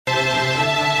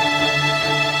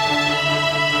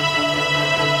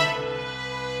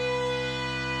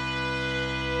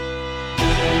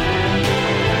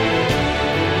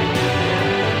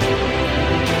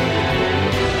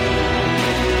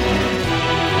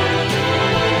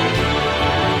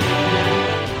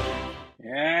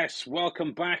Yes,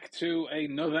 welcome back to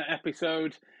another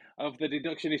episode of the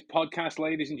Deductionist podcast,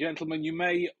 ladies and gentlemen. You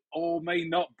may or may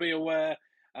not be aware,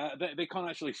 they can't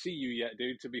actually see you yet,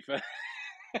 dude, to be fair.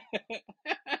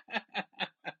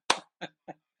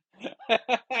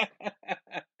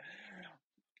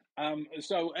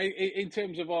 So in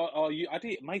terms of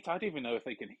mate, I don't even know if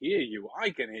they can hear you.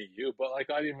 I can hear you, but like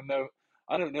I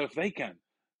don't know if they can.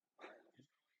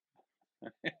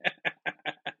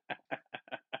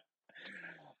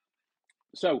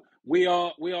 So we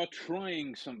are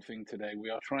trying something today. We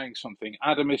are trying something.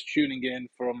 Adam is tuning in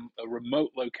from a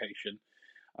remote location.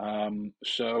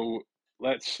 So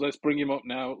let's bring him up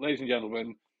now, ladies and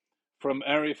gentlemen, from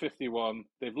Area 51.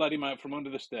 They've let him out from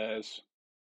under the stairs.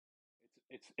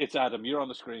 It's Adam. You're on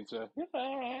the screen, sir.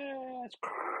 Yes.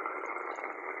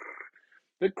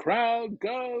 The crowd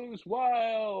goes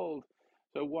wild.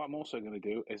 So what I'm also going to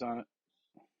do is I'm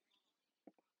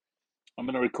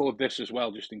going to record this as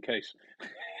well, just in case.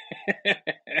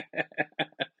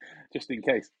 Just in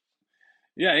case.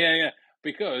 Yeah.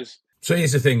 Because... So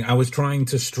here's the thing. I was trying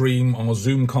to stream our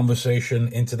Zoom conversation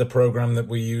into the program that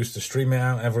we use to stream it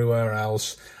out everywhere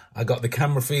else. I got the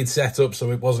camera feed set up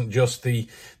so it wasn't just the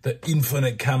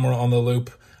infinite camera on the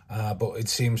loop, but it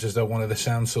seems as though one of the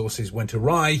sound sources went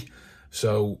awry,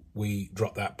 so we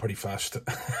dropped that pretty fast.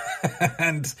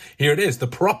 And here it is, the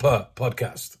proper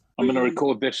podcast. I'm going to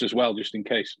record this as well, just in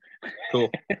case. Cool.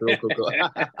 We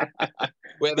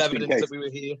have evidence that we were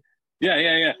here.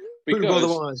 Yeah. Because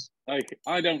otherwise, like,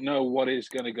 I don't know what is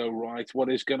going to go right,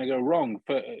 what is going to go wrong.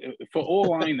 For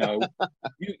all I know,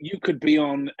 you could be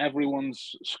on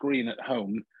everyone's screen at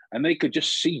home, and they could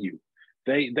just see you.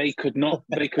 They could not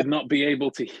be able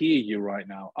to hear you right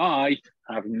now. I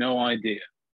have no idea.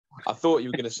 I thought you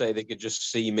were going to say they could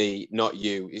just see me, not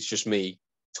you. It's just me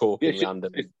talking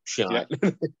random shit. Yeah.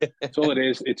 That's all it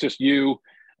is. It's just you.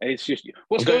 It's just you.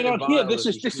 What's going on here? This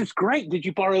is great. Did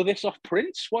you borrow this off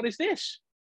Prince? What is this?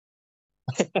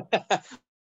 I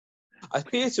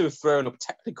appear to have thrown up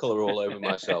Technicolor all over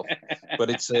myself, but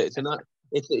it's a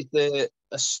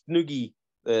snuggie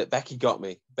that Becky got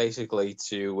me basically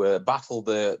to battle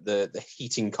the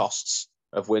heating costs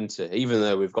of winter, even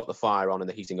though we've got the fire on and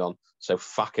the heating on. So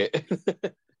fuck it.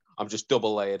 I'm just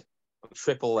double layered, I'm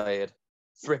triple layered,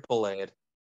 triple layered.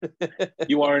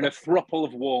 You are in a thruple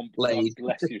of warmth. Laid. God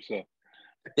bless you, sir.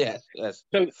 Yes.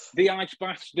 So the ice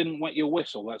baths didn't wet your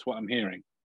whistle. That's what I'm hearing.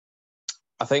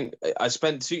 I think I'm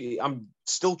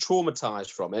still traumatized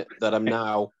from it, that I'm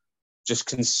now just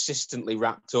consistently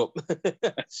wrapped up.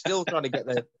 Still trying to get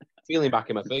the feeling back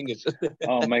in my fingers.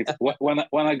 Oh, mate, when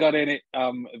I got in it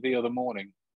the other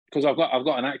morning, because I've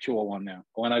got an actual one now.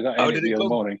 When I got in it the other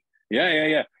morning,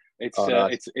 yeah. It's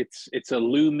nice. it's a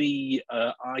Lumi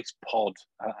ice pod,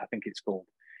 I think it's called,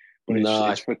 but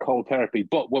it's for cold therapy.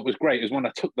 But what was great is when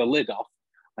I took the lid off,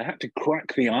 I had to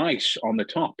crack the ice on the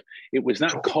top. It was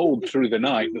that cold through the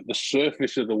night that the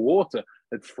surface of the water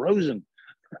had frozen.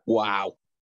 Wow.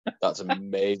 That's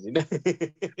amazing.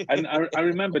 And I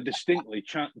remember distinctly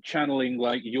channeling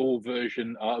like your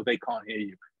version of "They can't hear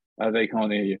you." They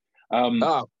can't hear you.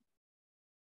 Well,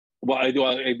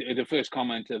 the first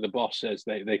comment, the boss says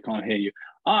they can't hear you.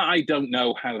 I don't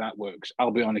know how that works.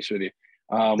 I'll be honest with you.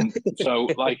 So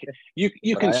like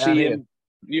you can see him.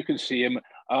 You can see him.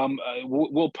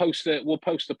 We'll post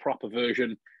the proper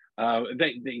version.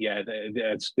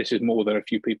 This is more than a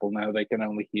few people now. They can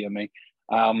only hear me.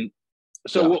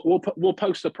 We'll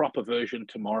post the proper version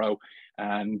tomorrow,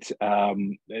 and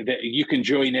you can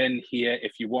join in here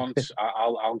if you want.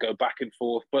 I'll go back and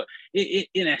forth, but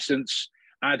in essence,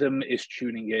 Adam is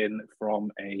tuning in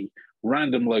from a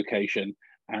random location,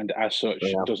 and as such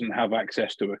doesn't have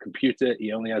access to a computer.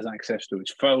 He only has access to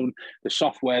his phone. The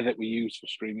software that we use for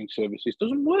streaming services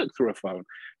doesn't work through a phone.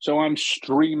 So I'm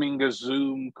streaming a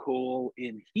Zoom call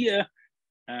in here,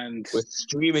 and we're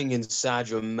streaming inside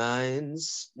your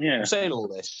minds. Yeah, I'm saying all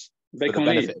this for the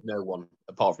benefit of no one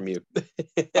apart from you.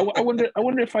 I wonder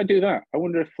if I do that. I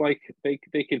wonder if like they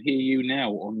can hear you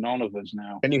now, or none of us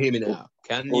now. Can you hear me now?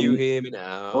 You hear me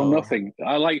now? Or nothing.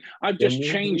 I've just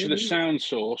changed the sound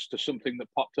source to something that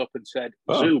popped up and said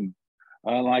Zoom.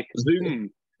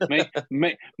 Zoom.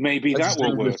 Maybe that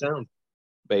will work. Sound.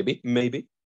 Maybe.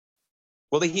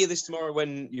 Will they hear this tomorrow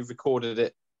when you've recorded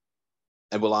it?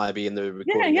 And will I be in the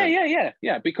recording?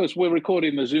 Yeah. Because we're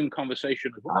recording the Zoom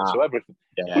conversation as well, so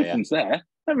everything's there.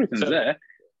 Everything's there.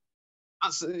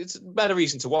 It's a better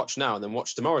reason to watch now and then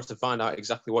watch tomorrow to find out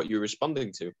exactly what you're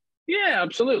responding to. Yeah,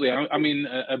 absolutely. I mean,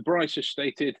 Bryce has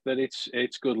stated that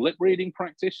it's good lip reading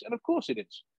practice, and of course it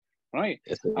is, right?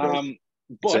 Yes, it is.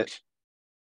 But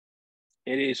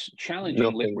It is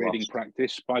challenging lip reading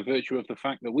practice by virtue of the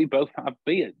fact that we both have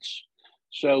beards.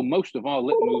 So most of our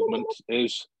lip movement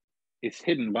is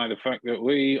hidden by the fact that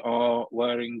we are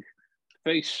wearing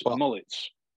face mullets.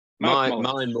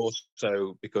 Mine more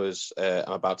so because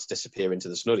I'm about to disappear into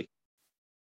the snuddy.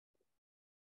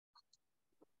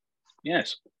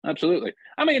 Yes, absolutely.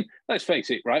 I mean, let's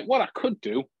face it, right? What I could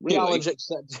do, really, challenge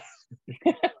accepted.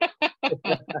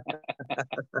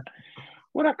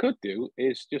 What I could do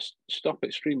is just stop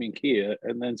it streaming here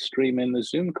and then stream in the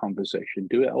Zoom conversation.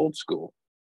 Do it old school.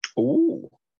 Ooh,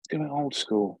 do it old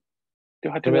school. Do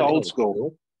I do it old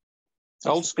school?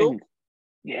 Old school?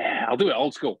 Yeah, I'll do it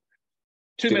old school.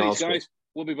 2 minutes, guys.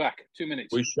 We'll be back. 2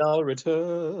 minutes. We shall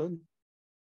return.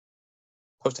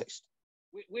 Post haste.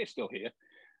 We're still here.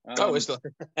 We're still.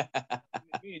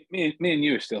 me and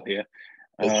you are still here.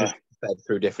 It's just fed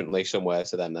through differently somewhere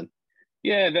to them then.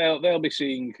 Yeah, they'll be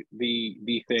seeing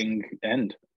the thing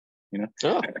end. You know.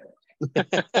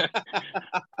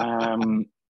 Oh.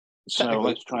 So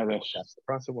let's try this. That's the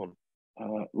price of one.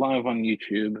 Live on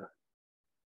YouTube.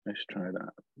 Let's try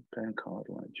that. Ben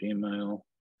Cardwell at Gmail.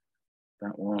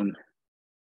 That one.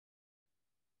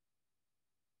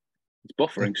 It's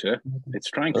buffering, sir.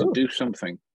 It's trying to do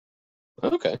something.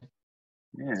 Okay.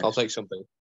 Yeah. I'll take something.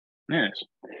 Yes.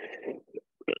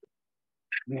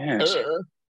 Yes.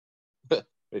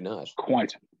 Very nice.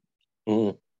 Quite.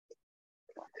 For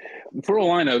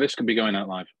all I know, this could be going out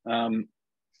live.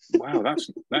 Wow, that's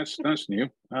new.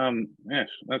 Yes,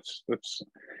 that's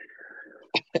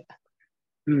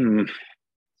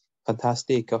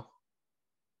Fantastico.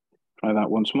 Try that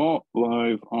once more.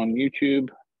 Live on YouTube.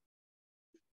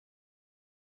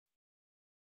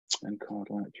 And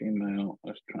Cardwell at Gmail.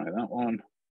 Let's try that one.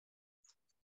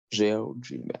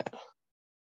 Gmail.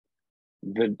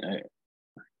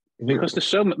 Because there's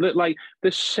so much, like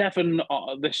there's seven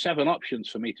options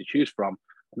for me to choose from.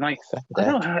 And like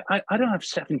I don't have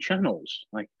 7 channels.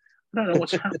 Like I don't know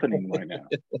what's happening right now.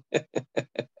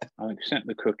 I'll accept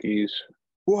the cookies.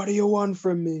 What do you want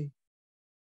from me?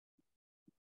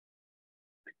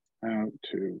 How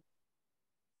to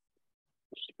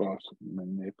spot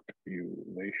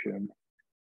manipulation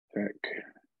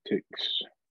tactics.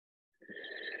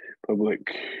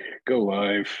 Public. Go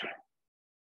live.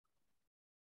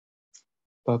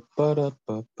 Oh,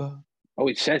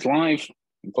 it says live.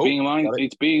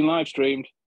 It's being live streamed.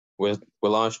 We're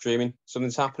live streaming.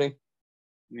 Something's happening.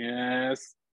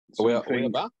 Yes. Are we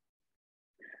back?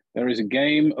 There is a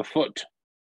game afoot.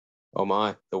 Oh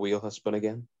my, the wheel has spun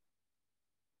again.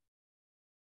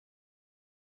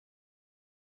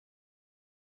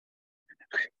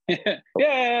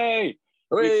 Yay!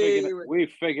 We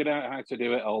figured out how to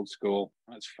do it old school.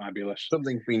 That's fabulous.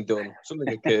 Something's been done. Something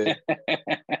occurred.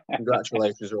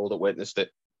 Congratulations to all that witnessed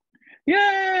it.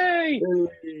 Yay!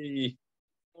 Yay!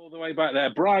 All the way back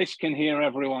there. Bryce can hear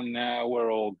everyone now.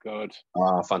 We're all good.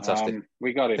 Ah, fantastic.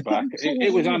 We got it back.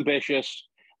 It was ambitious.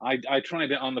 I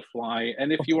tried it on the fly.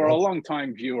 And if you are a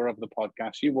long-time viewer of the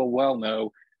podcast, you will well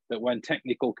know that when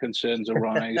technical concerns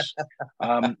arise,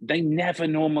 they never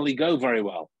normally go very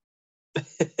well.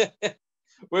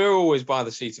 We're always by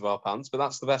the seat of our pants, but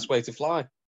that's the best way to fly.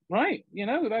 Right. You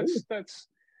know, that's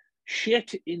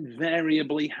shit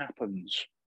invariably happens.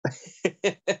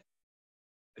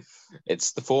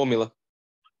 It's the formula.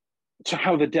 So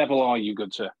how the devil are you,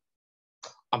 good sir?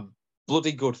 I'm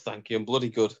bloody good, thank you. I'm bloody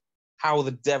good. How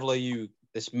the devil are you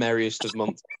this merriest of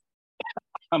months?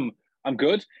 I'm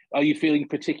good. Are you feeling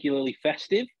particularly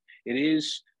festive? It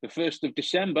is the 1st of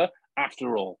December,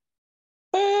 after all.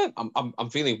 I'm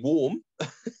feeling warm,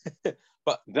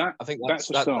 but I think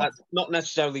that's not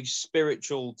necessarily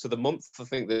spiritual to the month. I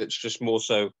think that it's just more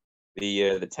so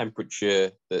the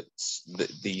temperature that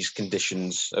these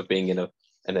conditions of being in a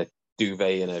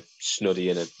duvet and a snuddy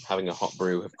and having a hot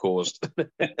brew have caused.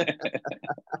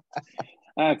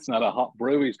 That's not a hot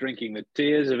brew. He's drinking the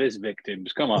tears of his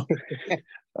victims. Come on.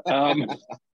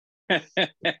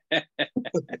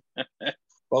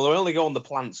 Well, they'll only go on the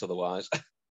plants otherwise.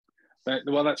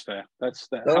 Well, that's fair. That's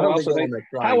how else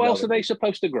are they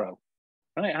supposed to grow?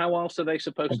 Right? How else are they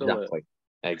supposed to live?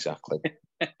 Exactly.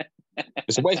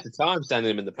 It's a waste of time sending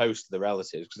them in the post to the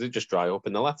relatives because they just dry up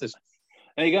in the letters.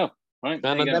 There you go. Right.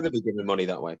 And I'd never be giving money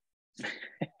that way.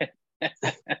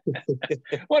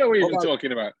 What are we even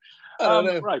talking about?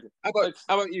 Right. How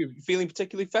about you? Feeling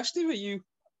particularly festive? Are you?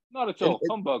 Not at all.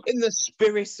 Humbug. In the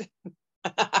spirit.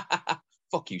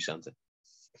 Fuck you, Santa.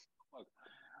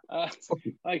 I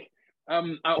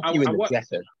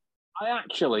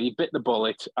actually bit the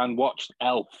bullet and watched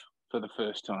Elf for the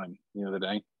first time the other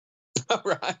day. All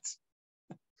right.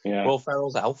 Yeah. Will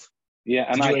Ferrell's Elf. Yeah,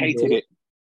 and I hated it.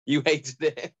 You hated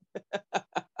it.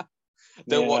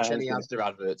 Don't watch any Asda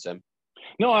adverts, Em.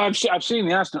 No, I've seen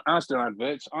the Asda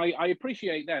adverts. I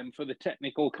appreciate them for the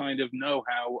technical kind of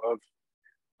know-how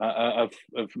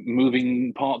of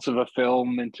moving parts of a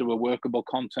film into a workable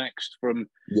context from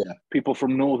people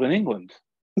from Northern England.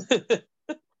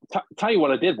 Tell you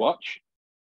what I did watch.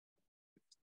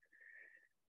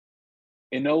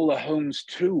 Enola Holmes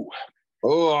 2.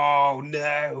 Oh,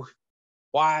 no.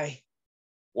 Why?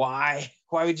 Why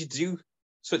would you do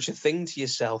such a thing to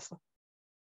yourself?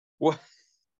 What?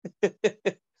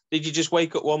 Did you just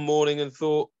wake up one morning and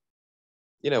thought,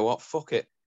 you know what, fuck it.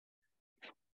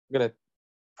 I'm going to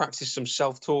practice some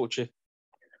self-torture.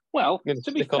 Well,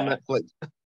 to be fair, on Netflix.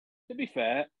 To be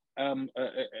fair,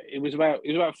 it was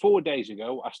about 4 days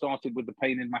ago. I started with the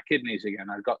pain in my kidneys again.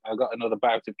 I got another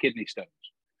bout of kidney stones.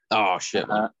 Oh shit!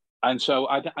 And so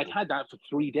I'd had that for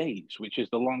 3 days, which is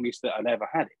the longest that I'd ever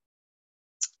had it.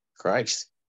 Christ!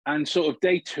 And sort of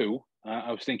day 2,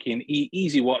 I was thinking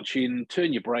easy watching,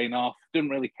 turn your brain off. Didn't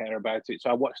really care about it,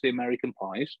 so I watched the American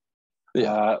Pies.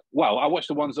 Yeah. Well, I watched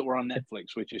the ones that were on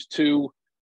Netflix, which is 2,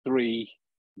 3,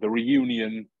 The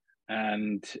Reunion,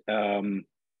 and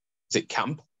is it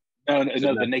Camp? No,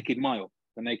 The Naked Mile.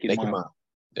 The Naked Mile.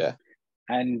 Yeah.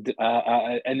 And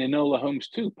Enola Holmes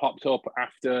 2 popped up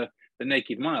after The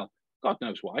Naked Mile. God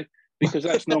knows why, because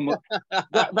that's normal.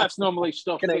 That's normally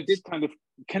stuff that's kind of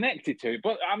connected to it.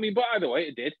 But either way,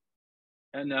 it did.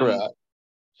 And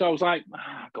so I was like,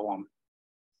 go on.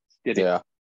 Did it? Yeah.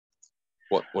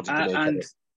 What did you make of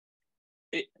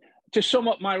it? To sum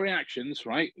up my reactions,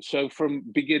 right? So from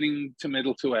beginning to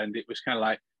middle to end, it was kind of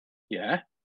like, yeah.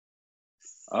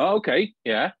 Oh, okay,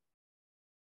 yeah.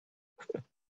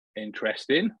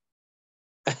 Interesting.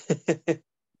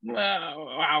 Well,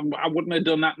 I wouldn't have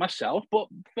done that myself, but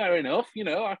fair enough.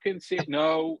 I can see it.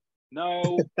 No.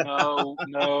 Oh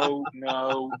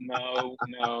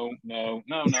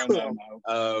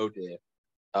dear.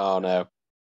 Oh no.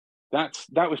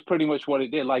 That was pretty much what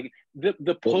it did. Like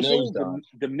the puzzle,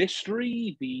 the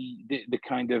mystery, the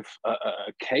kind of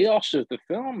chaos of the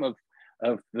film of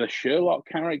the Sherlock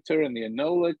character and the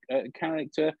Enola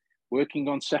character working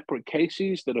on separate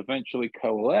cases that eventually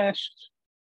coalesced.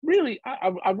 Really,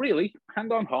 I really,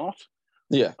 hand on heart.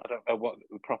 Yeah. I don't know what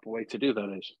the proper way to do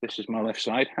that is. This is my left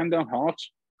side. Hand on heart.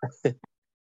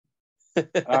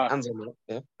 Hands on heart.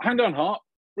 Yeah. Hand on heart.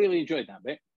 Really enjoyed that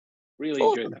bit.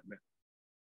 Enjoyed that bit.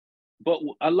 But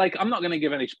I'm not going to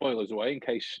give any spoilers away in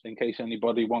case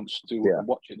anybody wants to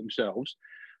watch it themselves.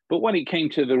 But when it came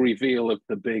to the reveal of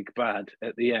the big bad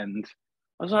at the end,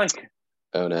 I was like,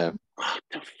 "Oh no! What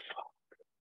the fuck?"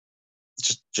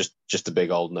 Just a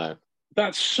big old no.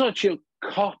 That's such a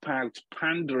cop-out,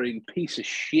 pandering piece of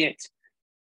shit.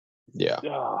 Yeah.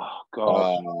 Oh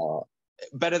God.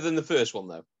 Better than the first one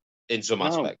though, in some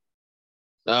aspect.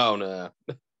 Oh no.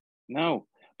 No.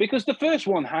 Because the first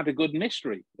one had a good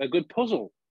mystery, a good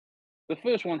puzzle. The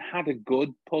first one had a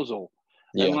good puzzle.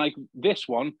 Yeah. And like this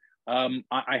one,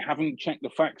 I haven't checked the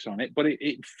facts on it, but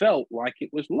it felt like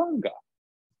it was longer,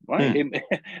 right?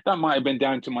 That might have been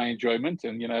down to my enjoyment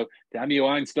and, damn you,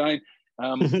 Einstein,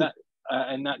 that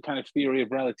and that kind of theory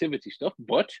of relativity stuff.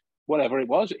 But whatever it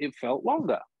was, it felt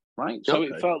longer, right? So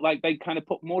it felt like they kind of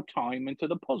put more time into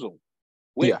the puzzle,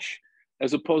 which,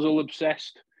 as a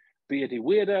puzzle-obsessed beardy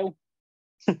weirdo,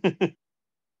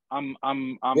 I'm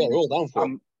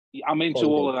into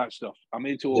all of that stuff. I'm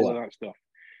into all of that stuff.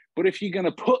 But if you're going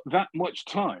to put that much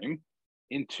time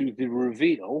into the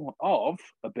reveal of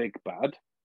a big bad,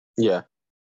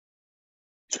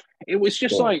 it was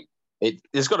just like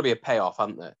there's got to be a payoff,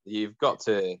 hasn't there? You've got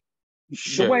to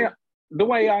show. The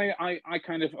way I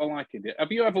kind of likened it.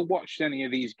 Have you ever watched any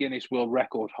of these Guinness World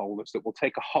Record holders that will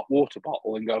take a hot water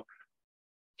bottle and go?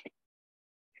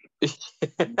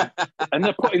 And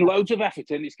they're putting loads of effort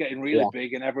in. It's getting really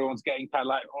big, and everyone's getting kind of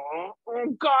like, oh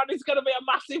God, it's going to be a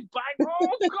massive bang. Oh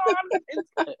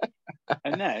God!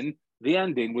 And then the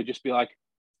ending would just be like,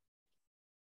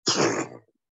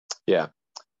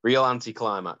 real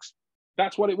anticlimax.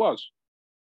 That's what it was.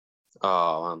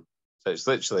 Oh man! So it's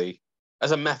literally, as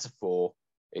a metaphor,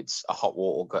 it's a hot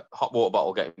water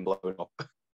bottle getting blown up.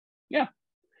 Yeah,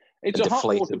 it's a hot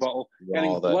water bottle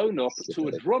getting blown up to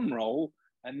a drum roll.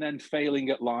 And then failing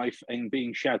at life and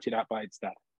being shouted at by its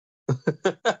dad.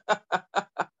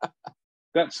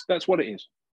 That's what it is.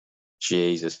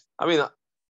 Jesus, I mean,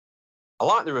 I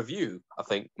like the review. I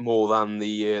think more than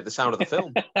the sound of the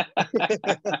film.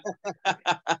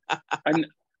 And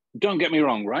don't get me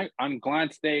wrong, right? I'm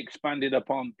glad they expanded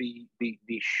upon the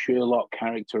Sherlock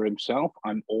character himself.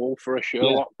 I'm all for a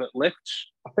Sherlock that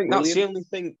lifts. I think that's the only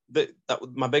thing that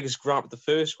my biggest gripe with the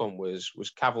first one was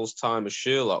Cavill's time as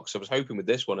Sherlock. So I was hoping with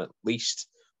this one at least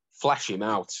flesh him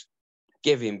out,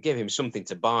 give him something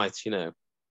to bite, you know.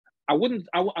 I wouldn't.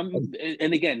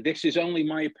 And again, this is only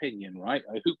my opinion, right?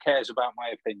 Who cares about my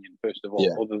opinion, first of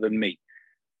all, other than me?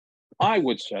 I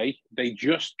would say they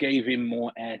just gave him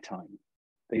more airtime.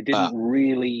 They didn't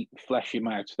really flesh him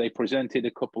out. They presented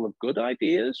a couple of good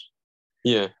ideas.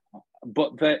 Yeah.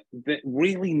 But that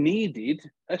really needed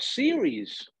a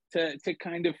series to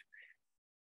kind of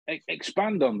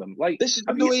expand on them. Like, this is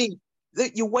annoying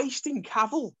that you're wasting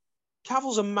Cavill.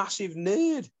 Cavill's a massive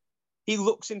nerd. He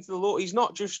looks into the lore. He's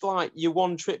not just like your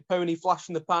one-trick pony flash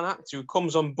in the pan actor who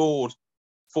comes on board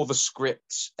for the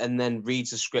scripts and then reads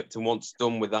the script, and once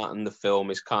done with that and the film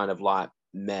is kind of like,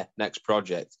 meh, next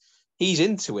project. He's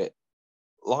into it.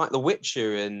 Like The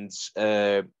Witcher and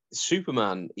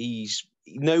Superman, he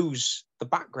knows the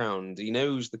background. He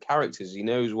knows the characters. He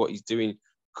knows what he's doing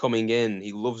coming in.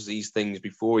 He loves these things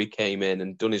before he came in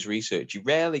and done his research. You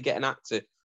rarely get an actor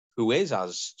who is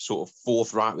as sort of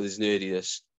forthright with his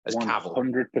nerdiness as Cavill.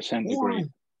 100% agree.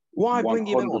 Why bring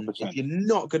him 100%. on if you're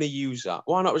not going to use that?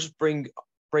 Why not just bring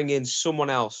in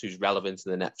someone else who's relevant to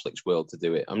the Netflix world to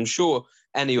do it? I'm sure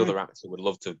any other actor would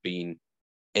love to have been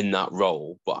in that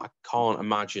role, but I can't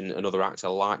imagine another actor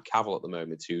like Cavill at the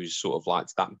moment who's sort of like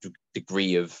to that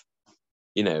degree of,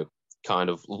 you know, kind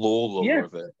of lore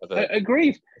lover of a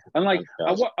agreed. And like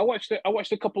I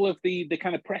watched a couple of the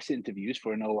kind of press interviews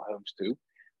for Enola Holmes 2,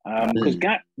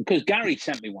 because Gary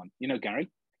sent me one. You know Gary.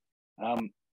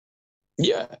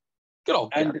 Yeah, good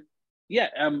old Gary.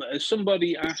 And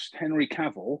somebody asked Henry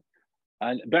Cavill,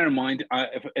 and bear in mind,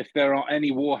 if there are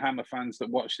any Warhammer fans that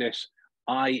watch this,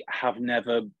 I have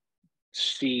never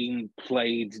seen,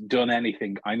 played, done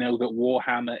anything. I know that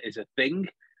Warhammer is a thing.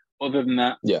 Other than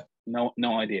that,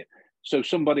 no idea. So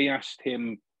somebody asked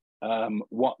him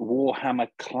what Warhammer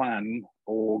clan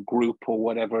or group or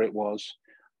whatever it was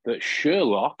that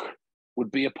Sherlock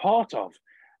would be a part of.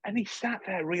 And he sat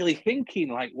there really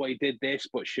thinking, like, well, he did this,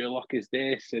 but Sherlock is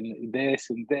this and this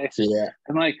and this. Yeah.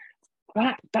 And like,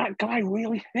 that guy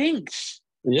really thinks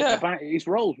about his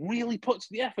roles, really puts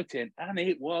the effort in, and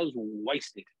it was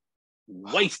wasted.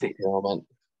 Oh, man.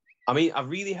 I mean, I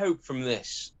really hope from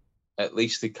this, at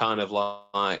least, they kind of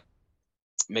like,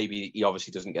 maybe he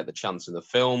obviously doesn't get the chance in the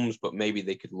films, but maybe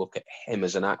they could look at him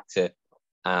as an actor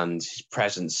and his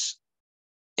presence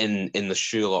in the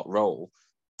Sherlock role.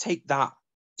 Take that,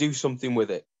 do something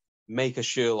with it, make a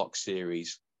Sherlock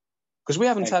series. Because we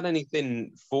haven't had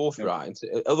anything forthright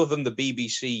other than the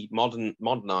BBC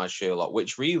modernized Sherlock,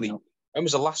 which really, when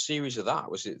was the last series of that?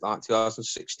 Was it like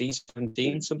 2016,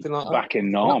 17, something like that? Back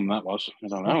in Norm, that was. I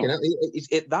don't know.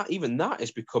 That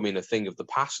is becoming a thing of the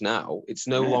past now. It's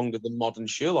no longer the modern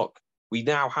Sherlock. We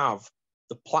now have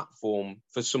the platform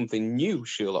for something new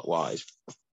Sherlock-wise.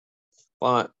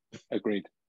 Like, agreed.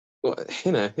 But,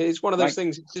 you know, it's one of those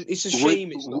things. It's a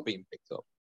shame it's not being picked up.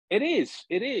 It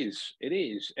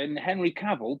is. And Henry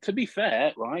Cavill, to be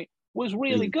fair, right, was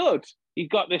really good. He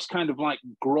got this kind of like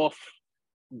gruff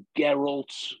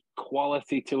Geralt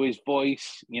quality to his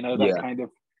voice, you know, that kind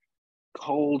of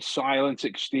cold, silent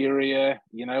exterior.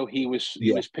 You know, he was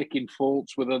picking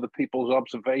faults with other people's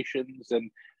observations and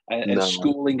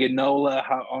schooling Enola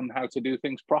on how to do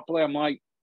things properly. I'm like,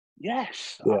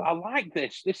 yes, I like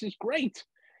this. This is great.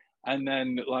 And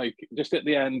then, like, just at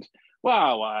the end,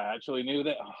 wow, I actually knew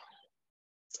that.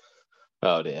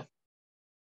 Oh, dear.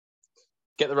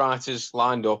 Get the writers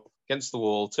lined up against the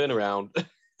wall, turn around.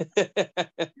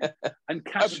 And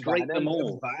castrate them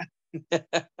all.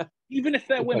 Even if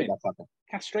they're women,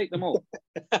 castrate them all.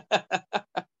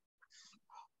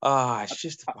 It's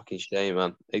just a fucking shame,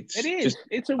 man. It is.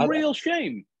 It's a real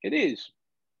shame. It is.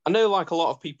 I know, like, a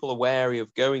lot of people are wary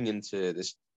of going into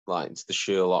this, like, into the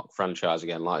Sherlock franchise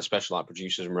again, like, especially like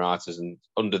producers and writers, and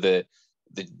under the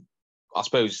I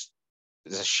suppose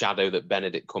there's a shadow that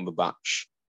Benedict Cumberbatch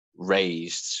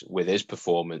raised with his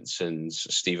performance and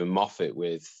Stephen Moffat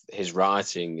with his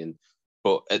writing,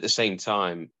 but at the same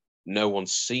time, no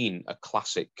one's seen a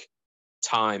classic,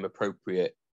 time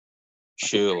appropriate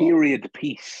Sherlock period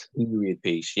piece,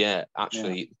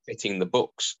 actually fitting the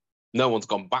books. No one's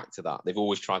gone back to that. They've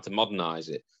always tried to modernize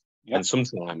it. And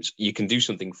sometimes you can do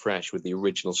something fresh with the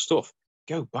original stuff.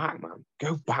 Go back, man.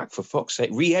 Go back, for fuck's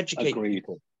sake. Re-educate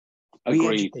people.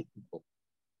 Agreed.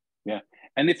 Yeah.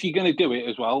 And if you're going to do it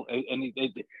as well, and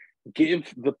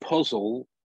give the puzzle,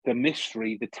 the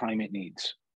mystery, the time it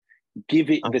needs. Give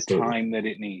it the time that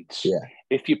it needs. Yeah.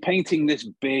 If you're painting this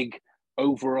big,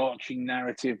 overarching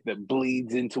narrative that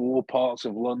bleeds into all parts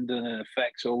of London and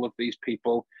affects all of these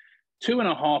people,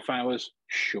 2.5 hours,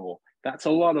 sure. That's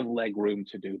a lot of leg room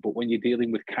to do. But when you're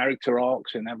dealing with character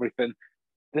arcs and everything,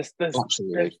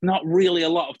 Absolutely. there's not really a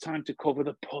lot of time to cover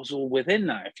the puzzle within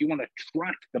that. If you want to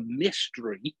track the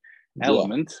mystery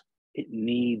element, it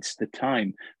needs the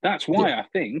time. That's why I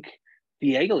think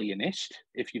The Alienist,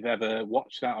 if you've ever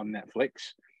watched that on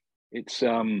Netflix, it's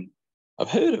I've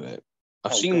heard of it.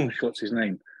 I've seen. Gosh, what's his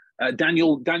name?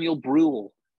 Daniel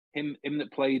Bruhl, him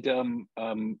that played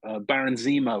Baron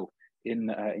Zemo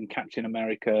in Captain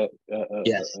America.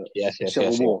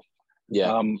 Civil War.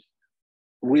 Yeah,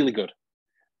 really good.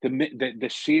 The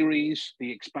series,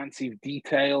 the expansive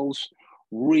details,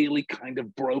 really kind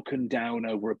of broken down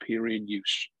over a period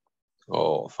use.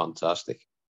 Oh, fantastic!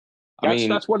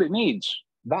 That's what it needs.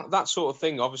 That sort of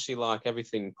thing, obviously, like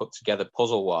everything put together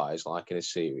puzzle-wise, like in a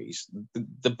series,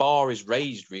 the bar is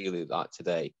raised really like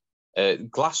today.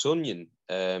 Glass Onion,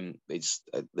 it's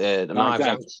the Knives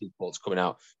Out sequel that's coming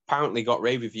out. Apparently got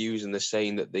rave reviews, and they're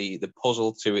saying that the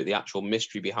puzzle to it, the actual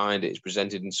mystery behind it, is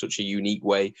presented in such a unique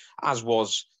way, as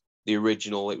was the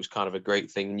original. It was kind of a great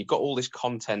thing, and you've got all this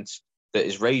content that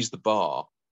has raised the bar.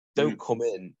 Don't come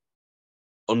in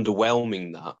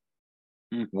underwhelming that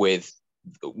with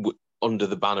under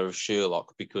the banner of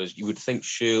Sherlock, because you would think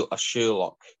a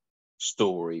Sherlock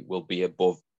story will be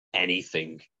above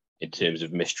anything in terms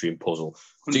of mystery and puzzle.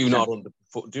 100%.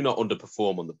 Do not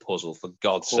underperform on the puzzle, for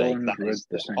God's sake. That is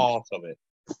the heart of it.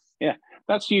 Yeah,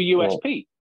 that's your USP.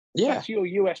 Yeah, that's your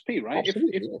USP, right?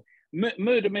 Absolutely, if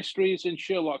murder mysteries and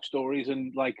Sherlock stories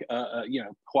and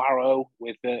Poirot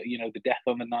with the Death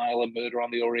on the Nile and Murder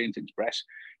on the Orient Express,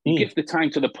 you give the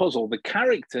time to the puzzle. The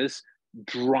characters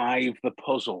drive the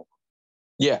puzzle.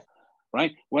 Yeah.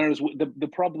 Right. Whereas the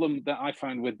problem that I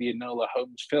found with the Enola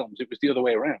Holmes films, it was the other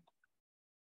way around.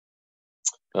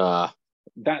 That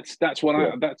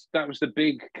was the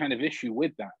big kind of issue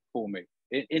with that for me.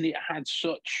 It had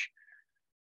such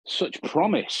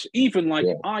promise. Even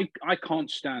I can't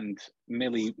stand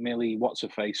Millie what's her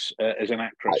face as an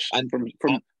actress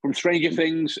from Stranger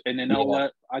Things and Enola.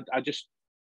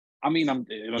 I'm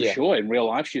sure in real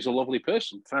life she's a lovely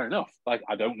person. Fair enough. Like,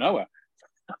 I don't know her.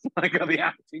 Like, the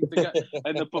acting to go,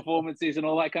 and the performances and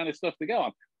all that kind of stuff to go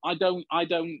on. I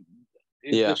don't.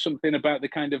 There's something about the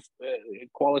kind of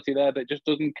quality there that just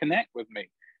doesn't connect with me.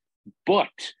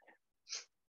 But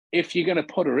if you're going to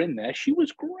put her in there, she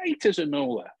was great as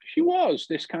Enola. She was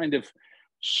this kind of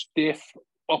stiff,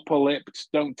 upper-lipped,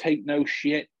 don't take no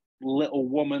shit little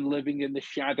woman living in the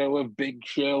shadow of big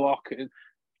Sherlock.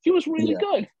 She was really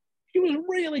good. She was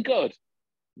really good.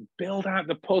 Build out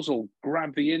the puzzle,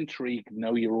 grab the intrigue,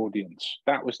 know your audience.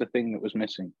 That was the thing that was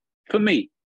missing for me.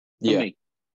 Me.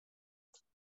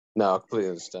 No, I completely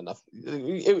understand that.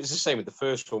 It was the same with the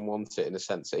first one, wasn't it? In a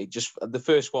sense, the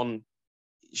first one,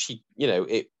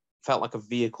 it felt like a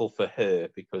vehicle for her,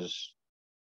 because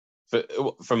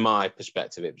from my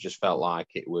perspective, it just felt like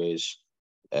it was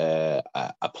a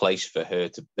place for her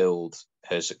to build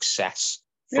her success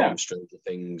from Stranger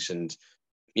Things, and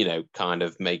kind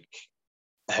of make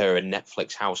her a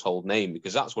Netflix household name,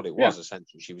 because that's what it was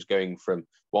essentially. She was going from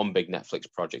one big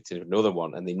Netflix project into another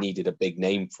one, and they needed a big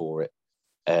name for it,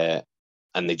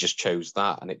 and they just chose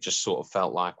that. And it just sort of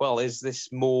felt like, well, is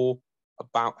this more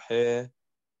about her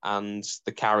and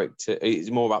the character? Is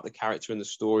it more about the character and the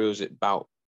story, or is it about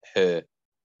her?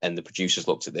 And the producers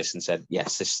looked at this and said,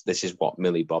 yes, this is what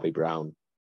Millie Bobby Brown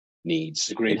needs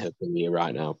in her career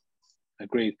right now.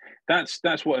 Agreed.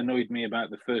 That's what annoyed me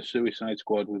about the first Suicide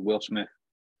Squad with Will Smith.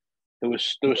 There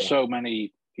were so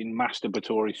many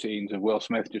masturbatory scenes of Will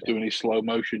Smith just doing his slow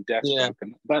motion Deathstroke,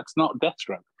 and that's not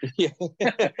Deathstroke.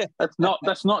 that's not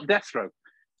Deathstroke.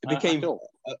 It became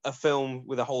a film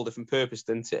with a whole different purpose,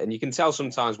 didn't it? And you can tell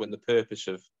sometimes when the purpose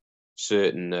of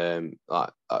certain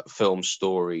film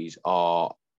stories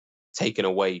are taken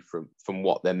away from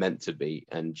what they're meant to be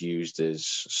and used as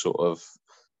sort of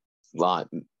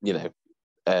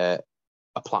a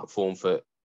platform for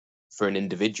an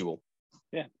individual.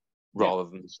 Rather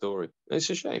than the story. It's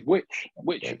a shame. Which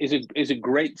is a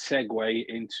great segue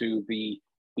into the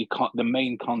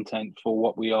main content for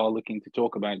what we are looking to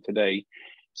talk about today,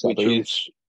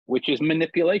 which is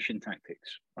manipulation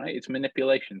tactics, right? It's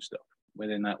manipulation stuff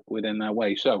within that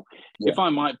way. So, if I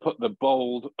might put the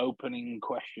bold opening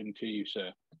question to you,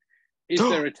 sir, is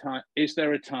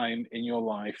there a time in your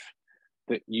life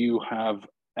that you have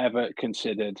ever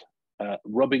considered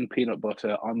rubbing peanut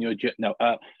butter on your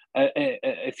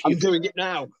I'm doing it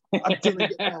now.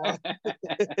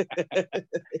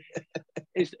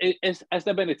 Has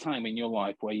there been a time in your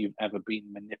life where you've ever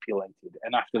been manipulated,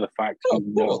 and after the fact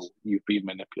you've been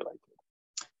manipulated?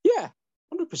 Yeah,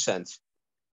 100%.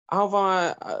 How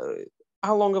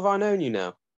long have I known you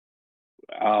now?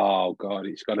 Oh God,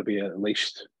 it's got to be at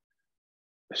least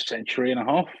a century and a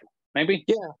half. Maybe.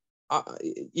 Yeah,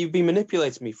 you've been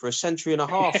manipulating me for a century and a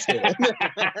half still.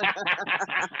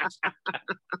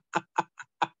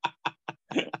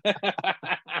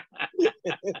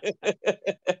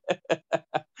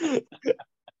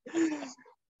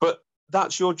 But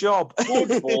that's your job.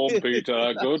 Good form,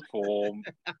 Peter. Good form.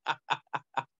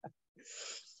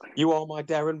 You are my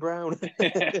Darren Brown.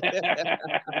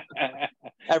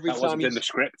 That wasn't in the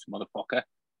script, motherfucker.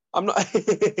 I'm not.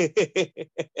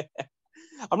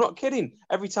 I'm not kidding.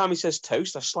 Every time he says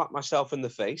toast, I slap myself in the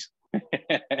face.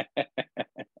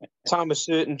 Time a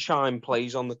certain chime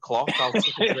plays on the clock, I'll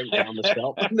take a drink down the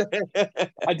stop.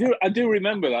 I do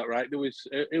remember that, right? There was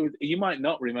you might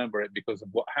not remember it because of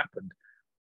what happened,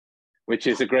 which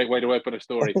is a great way to open a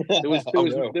story. There was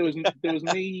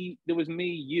me,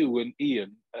 you, and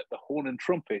Ian at the Horn and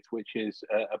Trumpet, which is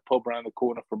a pub around the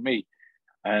corner from me,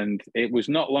 and it was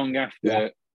not long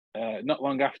after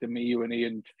me, you, and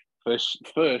Ian first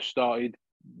started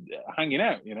hanging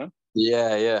out, you know.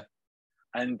 Yeah.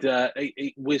 And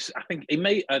it was, I think,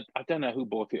 I don't know who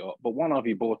bought it up, but one of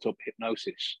you bought up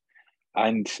Hypnosis.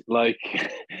 And like,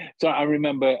 so I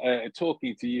remember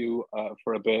talking to you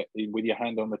for a bit with your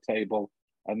hand on the table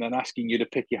and then asking you to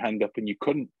pick your hand up and you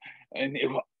couldn't. And it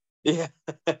was, yeah.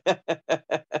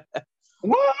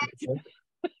 What?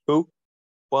 Who?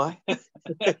 Why?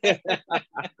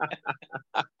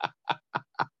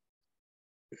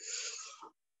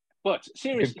 But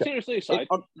seriously aside,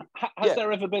 has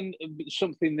there ever been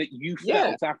something that you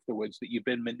felt afterwards that you've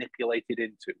been manipulated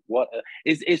into? What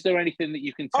is there anything that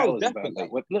you can tell us about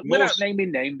that without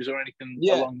naming names or anything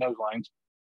along those lines?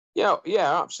 Yeah,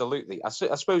 absolutely. I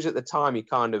suppose at the time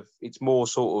it's more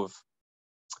sort of,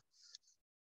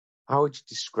 how would you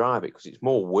describe it? Because it's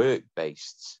more work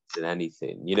based than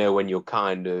anything. You know, when you're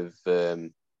kind of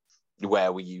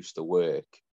where we used to work.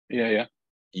 Yeah.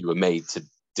 You were made to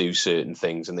do certain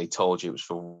things and they told you it was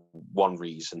for one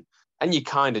reason, and you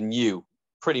kind of knew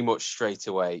pretty much straight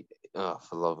away, oh,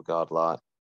 for the love of God, like,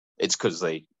 it's because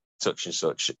they such and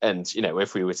such. And you know,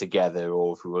 if we were together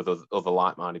or if we were other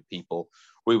like-minded people,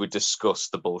 we would discuss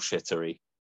the bullshittery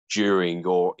during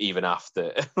or even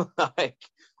after. Like,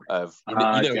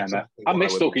 Gemma. Exactly, I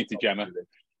miss talking to Gemma.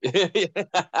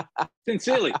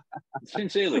 Sincerely.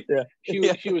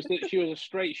 Yeah. She was a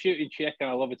straight shooting chick, and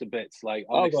I love it to bits. Like,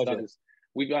 honest,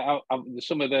 we got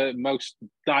some of the most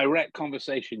direct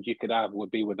conversations you could have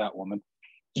would be with that woman.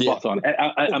 Spot on.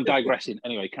 I'm digressing.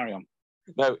 Anyway, carry on.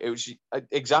 No, it was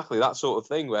exactly that sort of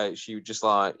thing where she would just,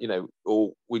 like, you know,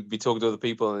 or we'd be talking to other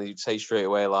people and they'd say straight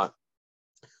away, like,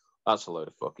 that's a load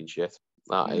of fucking shit.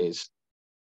 That is,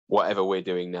 whatever we're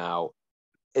doing now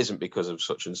isn't because of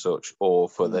such and such or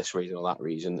for this reason or that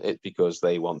reason. It's because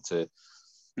they want to,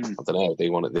 I don't know, they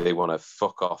want to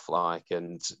fuck off, like,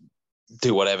 and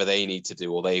do whatever they need to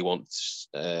do, or they want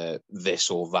this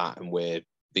or that, and we're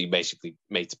being basically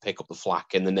made to pick up the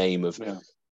slack in the name of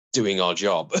doing our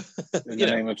job. In the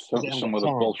name of some other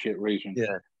bullshit reason.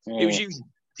 Yeah. It was usually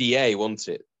DA, wasn't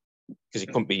it? Because it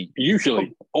couldn't be...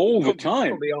 Usually, all the time.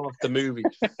 Couldn't be off the movie.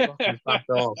 Fucking back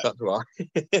off, that's why.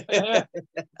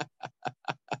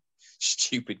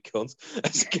 Stupid cunt.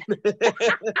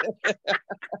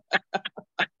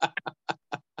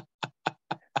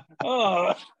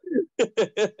 Oh.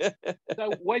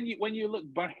 So when you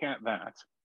look back at that,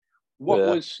 what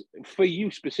was for you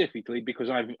specifically? Because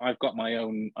I've got my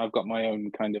own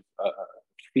kind of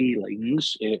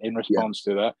feelings in response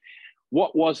to that.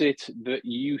 What was it that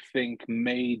you think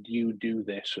made you do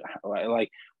this?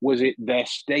 Like, was it their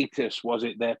status? Was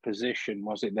it their position?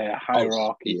 Was it their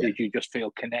hierarchy? Did you just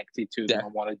feel connected to them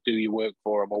and want to do your work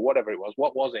for them, or whatever it was?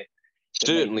 What was it?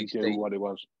 Certainly, do what it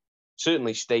was.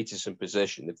 Certainly, status and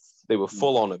position. They were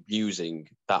full on abusing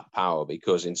that power,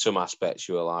 because in some aspects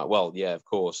you were like, well, yeah, of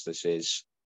course, this is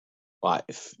like,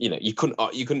 if you know, you couldn't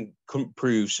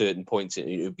prove certain points.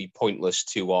 It would be pointless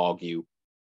to argue.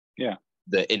 Yeah.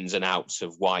 The ins and outs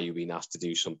of why you've been asked to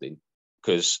do something,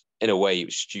 because in a way it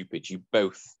was stupid. You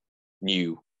both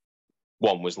knew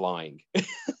one was lying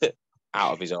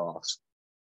out of his arse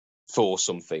for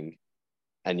something,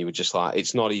 and you were just like,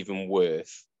 it's not even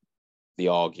worth the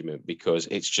argument, because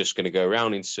it's just going to go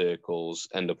around in circles,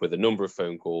 end up with a number of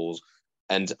phone calls,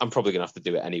 and I'm probably going to have to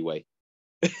do it anyway.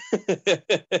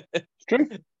 It's true.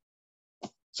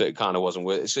 So it kind of wasn't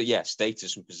worth it. So yeah,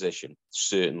 status and position,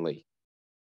 certainly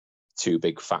two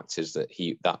big factors that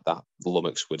that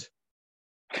Lummox would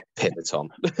pivot on.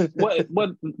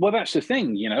 well, that's the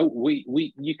thing, you know.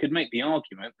 You could make the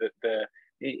argument that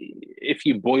if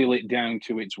you boil it down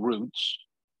to its roots,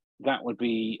 that would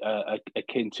be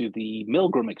akin to the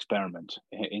Milgram experiment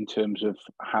in terms of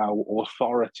how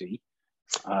authority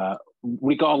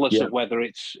regardless of whether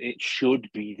it should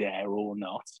be there or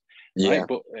not. Yeah, right?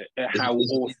 But how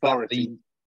is authority.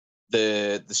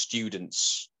 The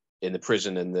students in the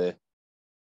prison and is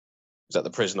that the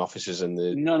prison officers and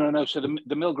the No. So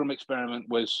the Milgram experiment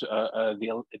was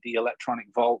the electronic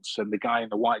vaults and the guy in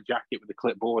the white jacket with the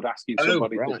clipboard asking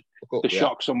somebody to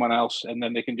shock someone else, and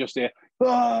then they can just hear,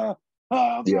 oh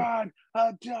God,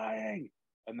 I'm dying.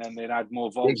 And then they'd add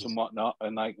more vaults and whatnot,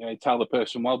 and like they tell the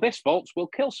person, well, this vault will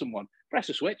kill someone. Press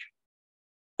a switch.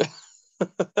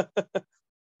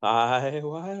 And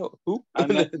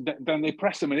then they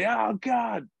press them, and oh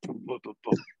God,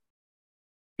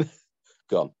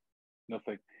 gone.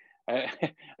 Nothing.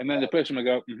 And then the person will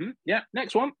go, yeah,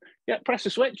 next one, yeah, press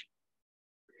the switch.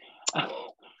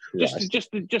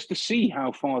 just to see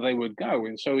how far they would go.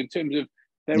 And so in terms of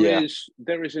there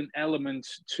is an element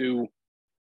to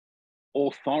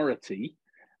authority.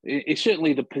 It's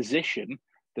certainly the position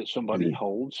that somebody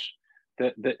holds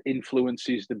that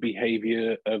influences the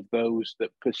behavior of those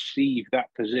that perceive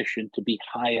that position to be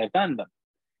higher than them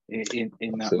in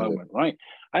that moment, right?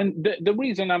 And the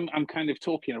reason I'm kind of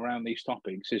talking around these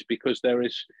topics is because there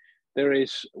is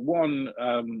one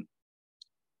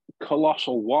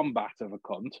colossal wombat of a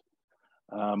cunt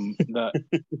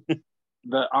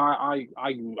that I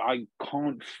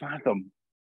can't fathom.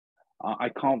 I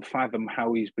can't fathom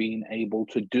how he's been able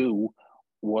to do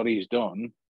what he's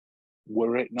done.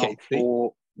 Were it not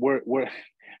for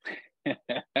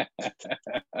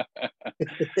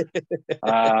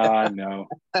no.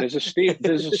 There's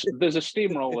a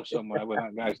steamroller somewhere with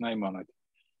that guy's name on it.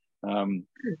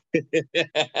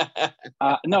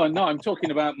 No, I'm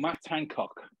talking about Matt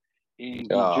Hancock in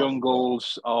the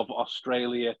jungles of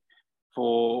Australia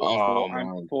for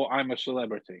I'm a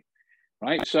Celebrity,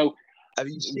 right? So. Have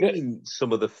you seen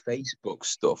some of the Facebook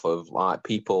stuff of like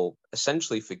people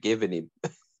essentially forgiving him?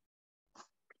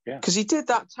 Yeah, because he did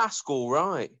that task all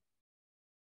right.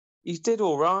 He did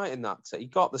all right in that. He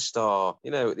got the star.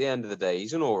 You know, at the end of the day,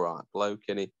 he's an all right bloke,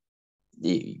 and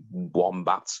he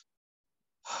wombat.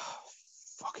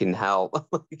 Fucking hell!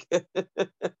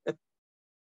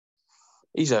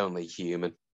 He's only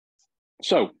human.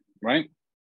 So, right,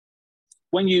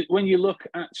 when you look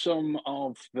at some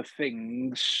of the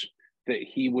things that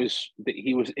he was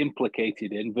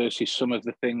implicated in versus some of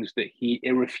the things that he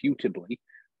irrefutably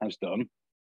has done,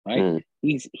 right?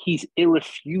 He's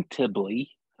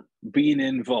irrefutably been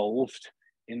involved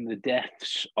in the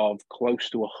deaths of close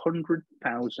to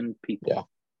 100,000 people.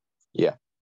 Yeah.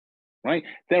 Right?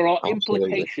 There are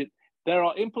implications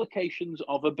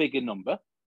of a bigger number,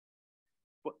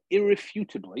 but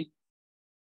irrefutably,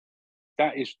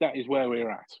 that is where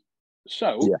we're at.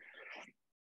 So.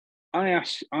 I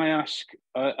ask.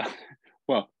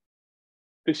 Well,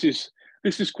 this is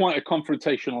quite a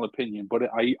confrontational opinion, but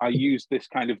I use this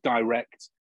kind of direct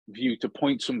view to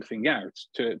point something out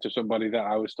to somebody that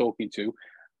I was talking to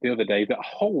the other day that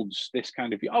holds this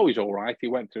kind of view. Oh, he's all right. He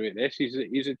went through this. He's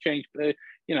a changed.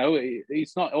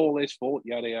 It's not all his fault.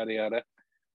 Yada yada yada.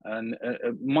 And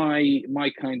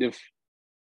my kind of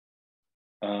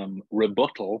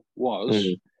rebuttal was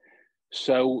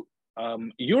so.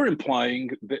 You're implying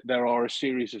that there are a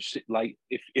series of, like,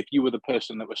 if you were the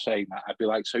person that was saying that, I'd be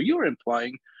like, so you're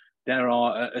implying there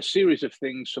are a series of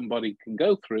things somebody can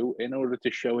go through in order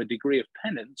to show a degree of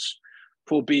penance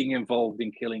for being involved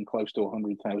in killing close to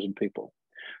 100,000 people.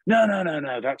 No,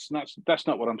 that's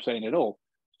not what I'm saying at all.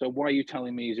 So why are you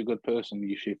telling me he's a good person?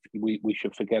 We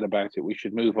should forget about it. We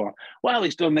should move on. Well,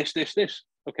 he's done this.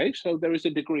 Okay, so there is a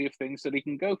degree of things that he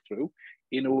can go through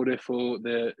in order for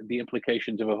the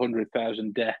implications of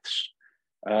 100,000 deaths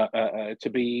to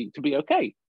be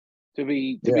okay, to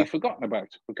be forgotten about.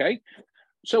 Okay,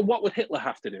 so what would Hitler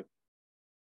have to do?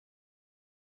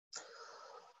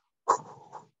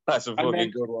 That's a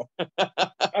fucking good one.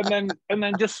 and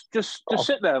then just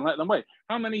sit there and let them wait.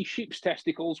 How many sheep's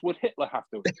testicles would Hitler have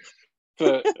to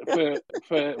for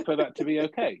that to be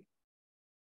okay?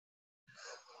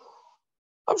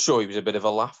 I'm sure he was a bit of a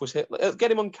laugh, was Hitler.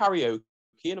 Get him on karaoke,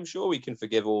 and I'm sure we can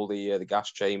forgive all the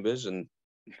gas chambers and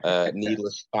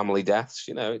needless family deaths.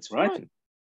 You know, it's fine.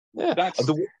 Yeah,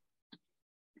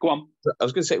 go on. I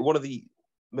was going to say one of the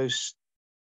most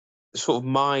sort of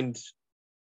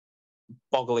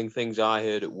mind-boggling things I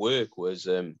heard at work was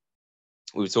we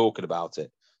were talking about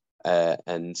it,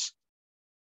 and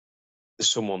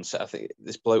someone said, I think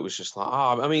this bloke was just like,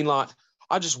 I mean, like,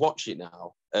 I just watch it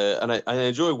now, and I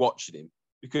enjoy watching him.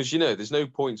 Because, there's no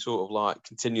point sort of like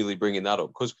continually bringing that up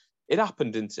because it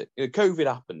happened, didn't it? COVID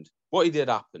happened. What he did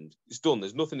happened. It's done.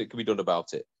 There's nothing that can be done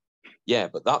about it. Yeah,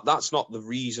 but that's not the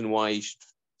reason why he should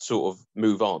sort of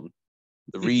move on.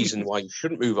 The reason why you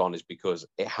shouldn't move on is because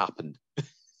it happened.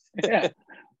 Yeah,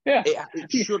 yeah.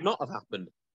 It should not have happened,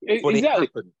 but Exactly. it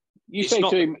happened. You say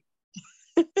to him,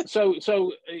 so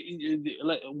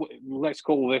let's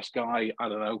call this guy, I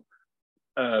don't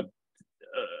know,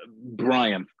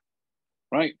 Brian,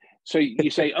 right? So you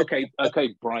say, okay,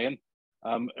 Brian.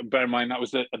 Bear in mind that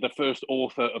was the first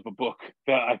author of a book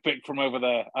that I picked from over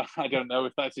there. I don't know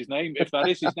if that's his name. If that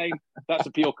is his name, that's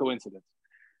a pure coincidence.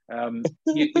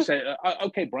 You say,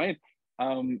 okay, Brian.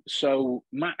 So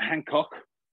Matt Hancock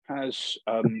has,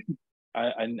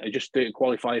 and just to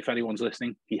qualify if anyone's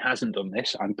listening, he hasn't done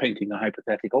this. I'm painting a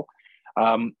hypothetical.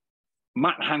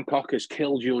 Matt Hancock has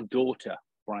killed your daughter,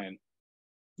 Brian.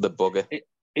 The bugger.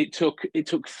 It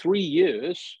took 3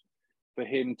 years for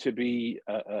him to be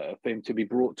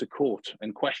brought to court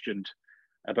and questioned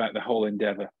about the whole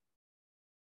endeavor.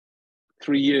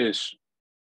 3 years.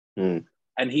 Mm.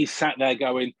 And he sat there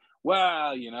going,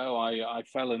 well, I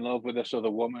fell in love with this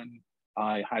other woman.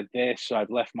 I had this. I've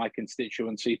left my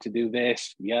constituency to do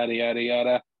this, yada, yada,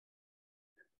 yada.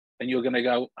 And you're going to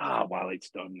go, well, it's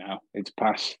done now. It's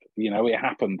past. It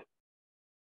happened.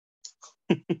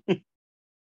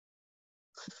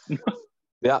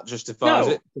 That justifies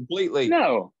it completely.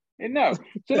 No.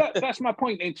 So that's my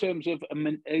point in terms of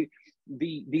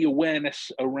the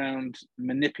awareness around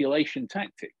manipulation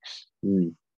tactics.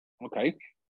 Mm. Okay.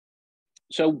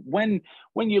 So when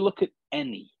you look at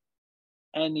any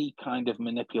kind of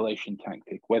manipulation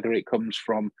tactic, whether it comes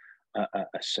from a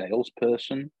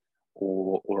salesperson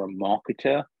or a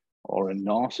marketer or a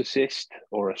narcissist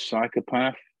or a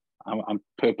psychopath, I'm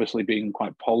purposely being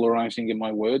quite polarizing in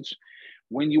my words.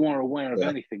 When you are aware of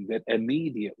anything that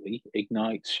immediately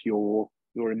ignites your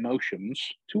emotions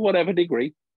to whatever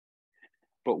degree,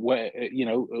 but where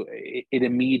it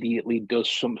immediately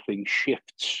does something,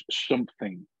 shifts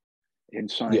something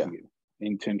inside you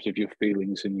in terms of your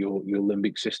feelings and your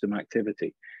limbic system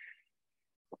activity,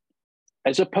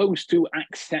 as opposed to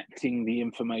accepting the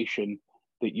information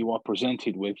that you are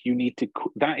presented with,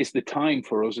 that is the time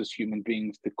for us as human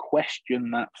beings to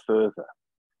question that further.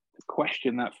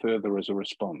 As a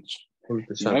response.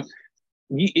 100%.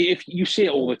 If you see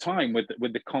it all the time with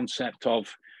the concept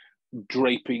of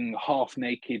draping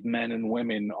half-naked men and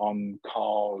women on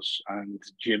cars and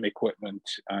gym equipment,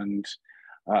 and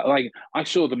like I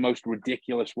saw the most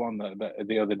ridiculous one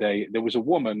the other day. There was a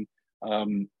woman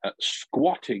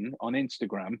squatting on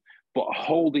Instagram, but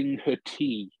holding her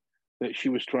tea that she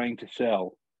was trying to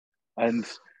sell, and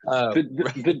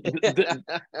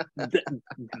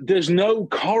there's no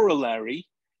corollary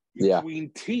between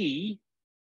tea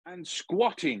and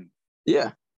squatting.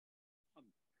 Yeah.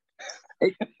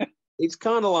 It's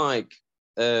kind of like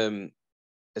there's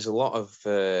a lot of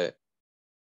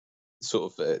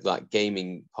like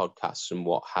gaming podcasts and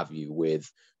what have you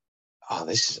with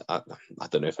this is I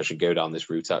don't know if I should go down this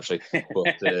route actually,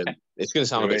 but it's going to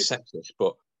sound a bit sexist,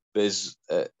 but there's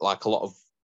like a lot of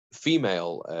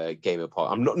female gamer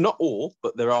pod. I'm not all,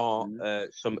 but there are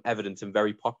some evident and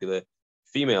very popular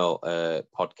female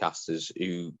podcasters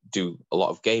who do a lot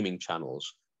of gaming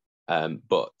channels,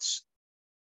 but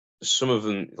some of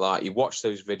them, like, you watch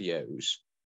those videos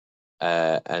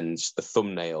and the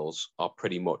thumbnails are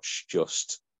pretty much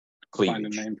just cleavage. I'll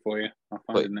find a name for you. I'll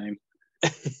find a name.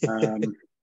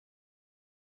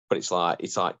 But it's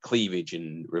like cleavage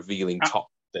and revealing top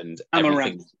and Amaranth.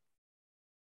 Everything.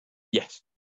 Yes.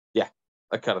 Yeah.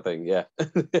 That kind of thing. Yeah.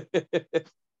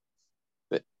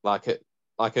 like a.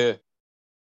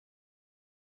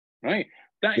 Right.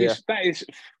 That is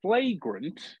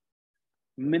flagrant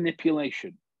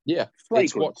manipulation. Yeah.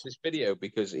 Flagrant. Let's watch this video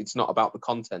because it's not about the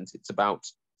content. It's about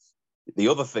the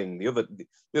other thing, the other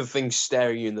thing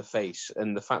staring you in the face,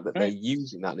 and the fact that they're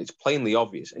using that, and it's plainly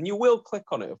obvious. And you will click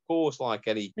on it, of course, like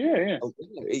any. Yeah.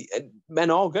 Men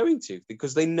are going to,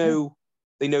 because they know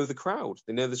the crowd,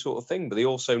 they know the sort of thing, but they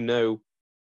also know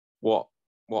what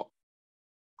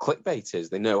clickbait is.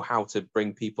 They know how to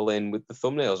bring people in with the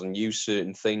thumbnails and use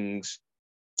certain things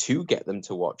to get them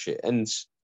to watch it. And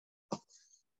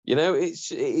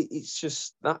it's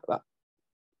just that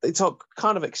it's all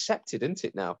kind of accepted, isn't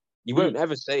it now? You won't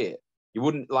ever say it. You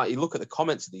wouldn't, like, you look at the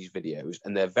comments of these videos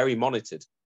and they're very monitored.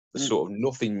 The sort of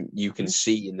nothing you can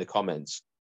see in the comments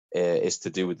is to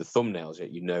do with the thumbnails,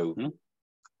 yet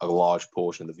a large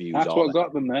portion of the views. That's what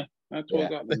got them there. That's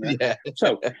what got them there. Yeah.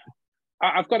 So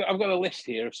I've got a list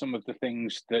here of some of the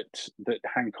things that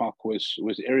Hancock was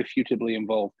irrefutably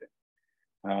involved in.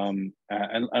 And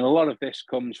a lot of this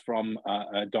comes from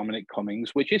Dominic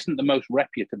Cummings, which isn't the most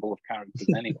reputable of characters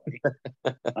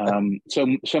anyway.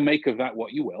 So make of that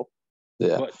what you will.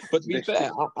 Yeah, but to be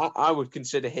fair, I would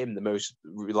consider him the most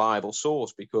reliable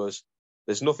source, because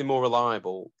there's nothing more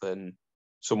reliable than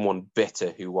someone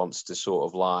bitter who wants to sort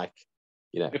of like,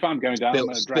 if I'm going down, I'm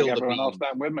going to drag everyone else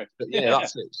down with me. Yeah,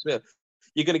 that's it. So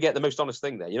you're going to get the most honest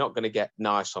thing there. You're not going to get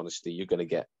nice honesty. You're going to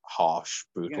get harsh,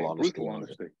 brutal honesty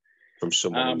from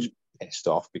someone who's pissed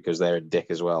off because they're a dick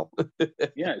as well.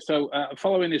 Yeah. So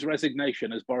following his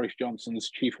resignation as Boris Johnson's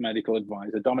chief medical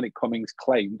advisor, Dominic Cummings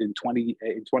claimed in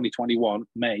 2021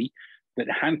 May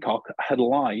that Hancock had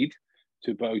lied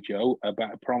to Bojo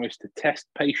about a promise to test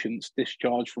patients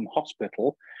discharged from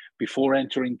hospital before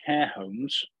entering care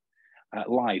homes.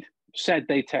 Lied, said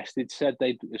they tested, said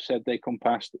they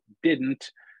compassed,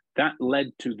 didn't. That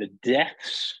led to the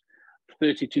deaths of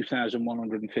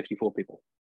 32,154 people.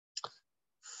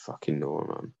 Fucking no,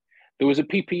 man. There was a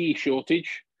PPE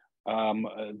shortage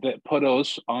that put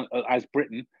us on, as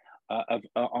Britain,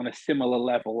 on a similar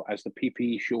level as the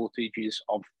PPE shortages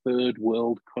of third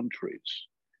world countries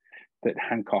that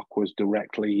Hancock was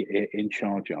directly in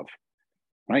charge of.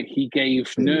 Right, he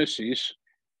gave nurses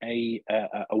a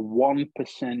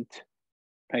 1%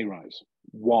 pay rise.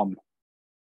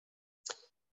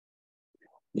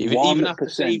 Even after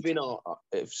saving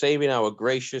our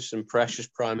gracious and precious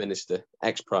Prime Minister,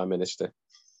 ex-Prime Minister,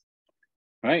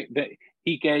 right? That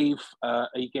he gave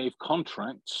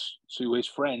contracts to his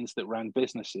friends that ran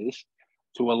businesses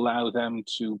to allow them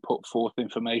to put forth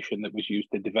information that was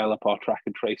used to develop our track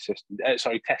and trace system.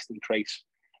 Test and trace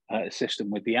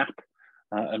system with the app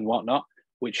and whatnot,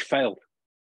 which failed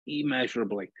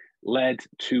immeasurably, led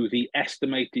to the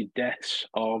estimated deaths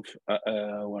of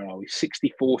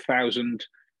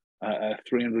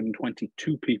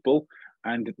 64,322 people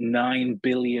and £9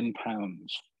 billion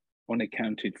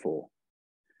unaccounted for.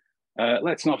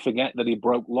 Let's not forget that he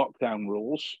broke lockdown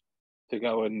rules to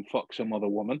go and fuck some other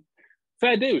woman.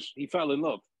 Fair dues, he fell in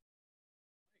love.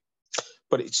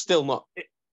 But it's still not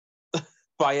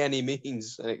by any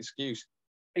means an excuse.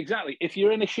 Exactly. If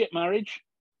you're in a shit marriage,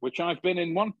 which I've been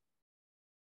in one,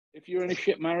 if you're in a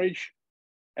shit marriage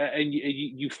and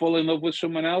you fall in love with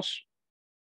someone else,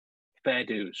 fair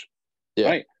dues,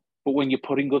 right? But when you're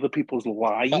putting other people's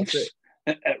lives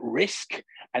at risk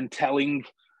and telling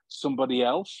somebody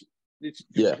else, it's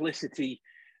duplicity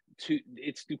to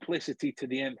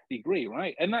the nth degree,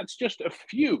 right? And that's just a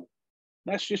few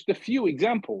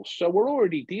examples. So we're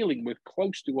already dealing with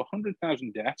close to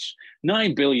 100,000 deaths,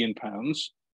 £9 billion,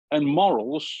 and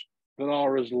morals that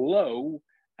are as low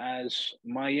as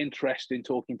my interest in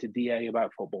talking to DA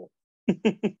about football.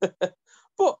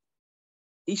 But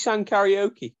he sang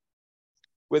karaoke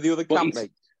with the other campmates.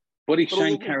 But he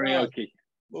sang karaoke.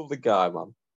 Love the guy,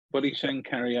 man. But he sang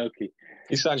karaoke.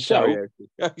 He sang karaoke.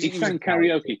 He sang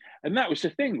karaoke. And that was the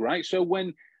thing, right? So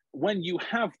when you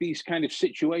have these kind of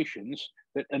situations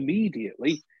that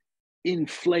immediately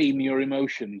inflame your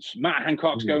emotions. Matt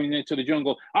Hancock's going into the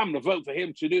jungle. I'm going to vote for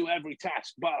him to do every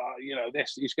task, but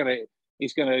he's going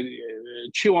to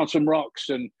chew on some rocks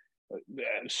and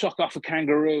suck off a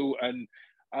kangaroo and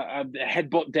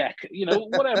headbutt deck.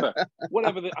 Whatever.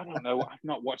 I don't know. I've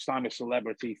not watched I'm a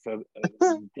Celebrity for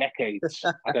decades.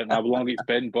 I don't know how long it's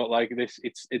been, but like this,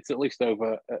 it's at least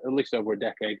over a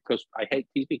decade because I hate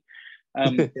TV.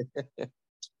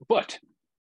 But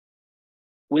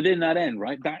within that end,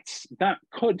 right, that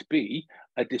could be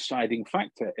a deciding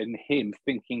factor in him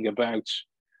thinking about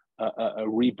a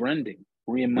rebranding,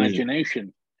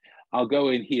 reimagination. I'll go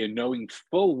in here knowing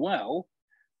full well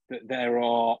that there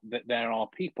are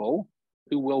people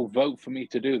who will vote for me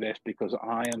to do this because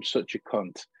I am such a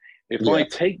cunt. If I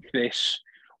take this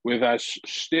with as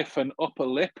stiff an upper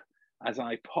lip as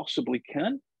I possibly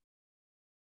can,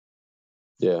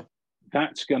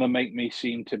 that's going to make me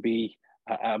seem to be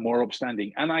more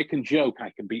upstanding. And I can joke, I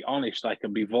can be honest, I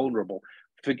can be vulnerable,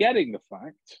 forgetting the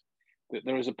fact that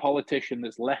there is a politician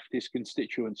that's left his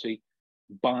constituency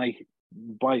by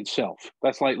itself.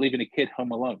 That's like leaving a kid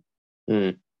home alone.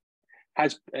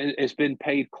 Has been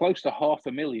paid close to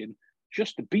 $500,000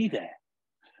 just to be there.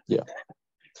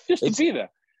 Just to be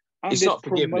there. And it's not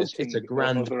forgiveness, it's a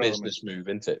grand business move,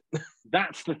 isn't it?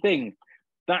 That's the thing.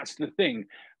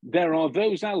 There are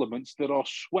those elements that are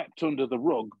swept under the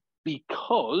rug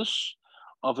because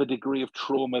of a degree of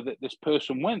trauma that this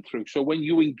person went through. So when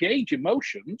you engage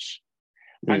emotions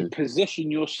and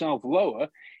position yourself lower,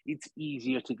 it's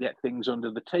easier to get things under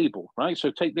the table, right?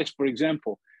 So take this, for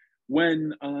example.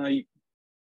 When I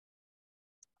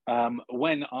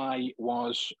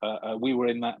was, we were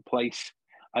in that place,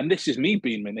 and this is me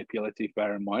being manipulative,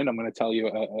 bear in mind, I'm going to tell you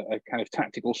a kind of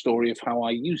tactical story of how I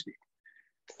used it.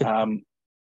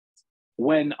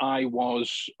 When I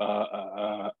was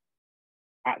at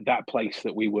that place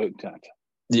that we worked at.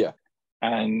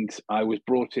 And I was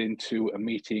brought into a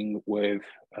meeting with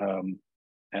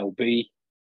LB,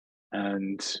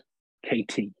 and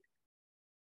KT.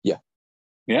 Yeah.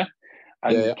 Yeah.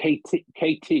 And Yeah.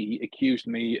 KT accused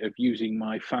me of using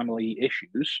my family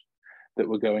issues that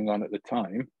were going on at the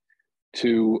time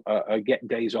to get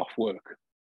days off work.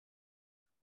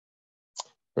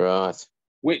 Right. I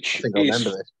Which think I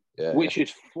remember this. Yeah, which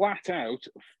is flat out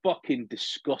fucking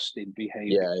disgusting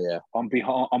behaviour yeah. on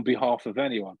behalf of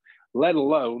anyone, let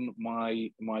alone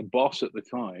my boss at the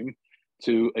time,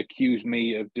 to accuse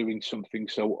me of doing something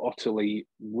so utterly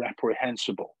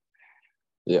reprehensible.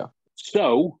 Yeah.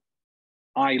 So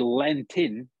I lent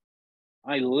into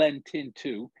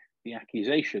the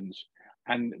accusations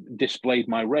and displayed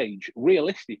my rage.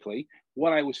 Realistically,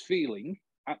 what I was feeling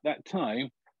at that time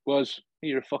was,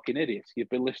 you're a fucking idiot. You've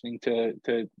been listening to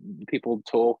people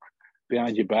talk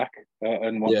behind your back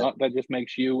and whatnot. That just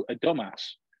makes you a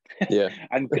dumbass. Yeah.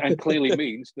 and clearly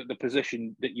means that the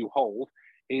position that you hold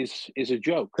is a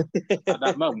joke at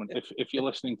that moment. If you're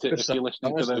listening to those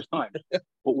times. But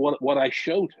what I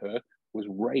showed her was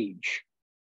rage.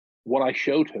 What I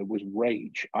showed her was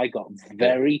rage. I got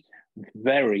very,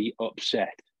 very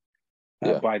upset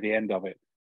by the end of it.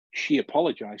 She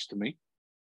apologized to me.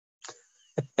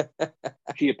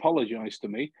 She apologized to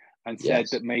me and said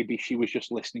that maybe she was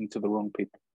just listening to the wrong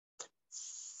people.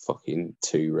 Fucking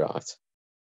too right.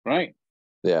 Right?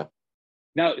 Yeah.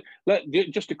 Now,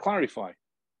 just to clarify,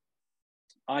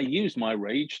 I used my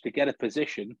rage to get a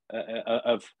position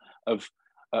of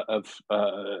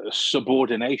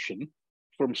subordination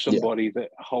from somebody that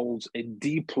holds a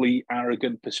deeply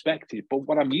arrogant perspective. But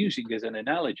what I'm using as an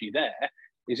analogy there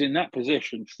is, in that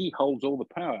position, she holds all the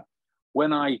power.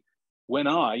 When I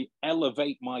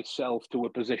elevate myself to a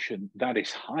position that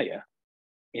is higher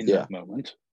in that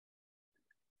moment,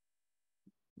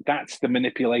 that's the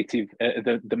manipulative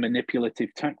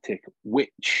tactic,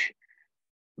 which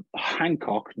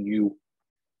Hancock knew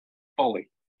fully,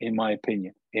 in my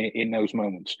opinion, in those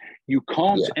moments. You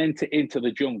can't enter into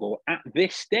the jungle at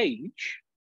this stage,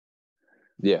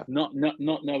 not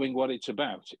knowing what it's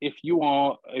about. If you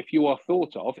are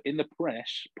thought of in the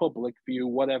press, public view,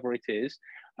 whatever it is,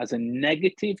 as a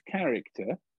negative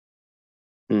character,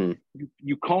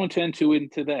 you can't enter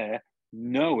into there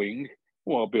knowing,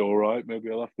 well, I'll be all right.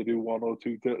 Maybe I'll have to do one or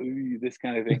two, this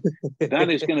kind of thing. That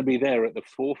is going to be there at the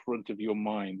forefront of your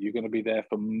mind. You're going to be there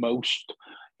for most,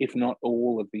 if not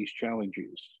all, of these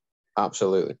challenges.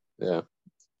 Absolutely, yeah.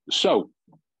 So,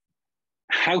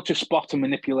 how to spot a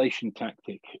manipulation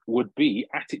tactic would be,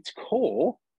 at its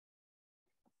core,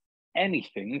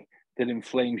 anything that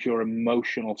inflames your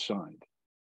emotional side.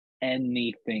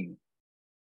 Anything.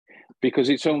 Because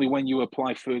it's only when you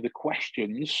apply further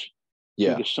questions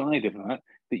to the side of that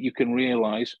you can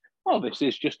realize, oh, this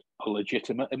is just a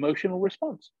legitimate emotional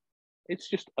response. It's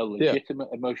just a legitimate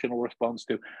emotional response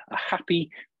to a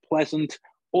happy, pleasant,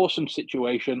 awesome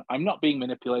situation. I'm not being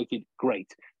manipulated.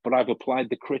 Great. But I've applied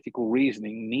the critical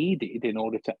reasoning needed in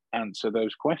order to answer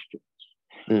those questions.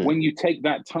 When you take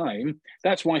that time,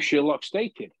 that's why Sherlock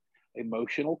stated,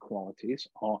 emotional qualities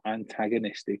are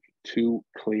antagonistic to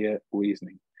clear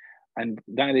reasoning. And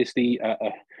that is the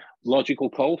logical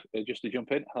cold. Just to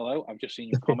jump in, hello, I've just seen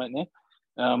your comment there.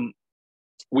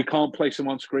 We can't place them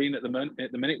on screen at the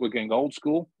minute. We're going old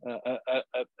school at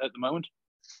the moment.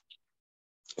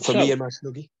 For me and my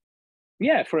snuggie.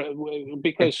 Yeah,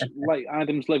 because like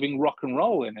Adam's living rock and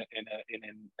roll in an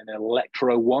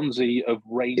electro onesie of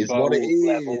rainbow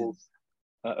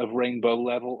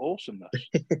level awesomeness.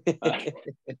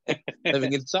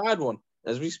 Living inside one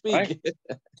as we speak. Right?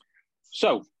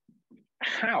 So,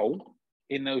 how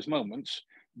in those moments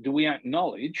do we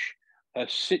acknowledge a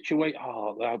situation?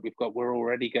 Oh, we're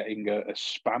already getting a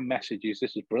spam messages.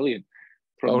 This is brilliant.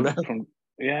 From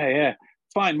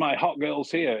find my hot girls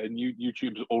here, and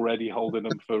YouTube's already holding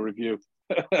them for review.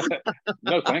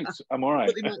 No thanks, I'm all right.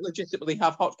 But they might legitimately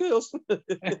have hot girls.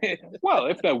 Well,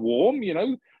 if they're warm,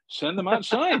 send them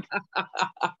outside.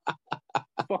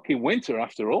 Fucking winter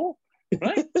after all,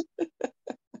 right?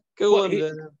 Go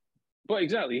on. But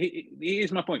exactly,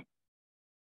 here's my point.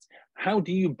 How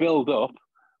do you build up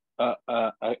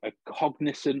a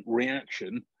cognizant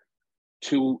reaction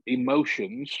to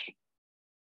emotions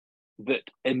that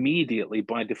immediately,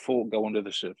 by default, go under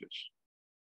the surface?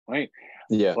 Right?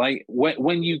 Yeah. Like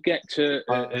when you get to...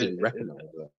 I didn't recognize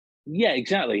that. Yeah,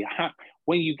 exactly.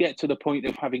 When you get to the point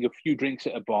of having a few drinks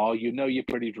at a bar, you're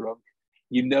pretty drunk.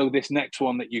 This next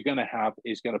one that you're going to have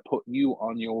is going to put you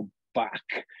on your back.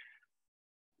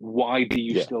 Why do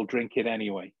you still drink it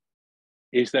anyway?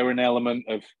 Is there an element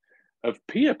of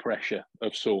peer pressure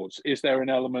of sorts? Is there an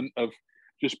element of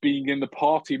just being in the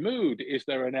party mood? Is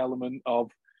there an element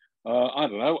of I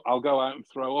don't know. I'll go out and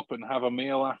throw up and have a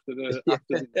meal after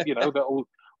the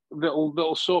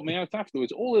that'll sort me out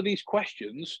afterwards. All of these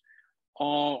questions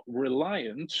are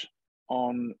reliant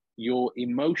on your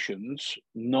emotions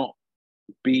not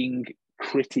being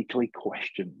critically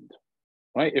questioned,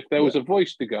 right? If there was a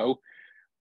voice to go,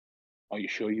 are you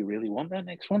sure you really want that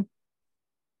next one?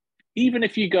 Even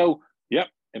if you go, yep,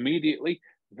 immediately,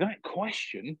 that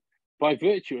question, by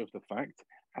virtue of the fact,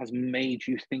 has made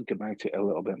you think about it a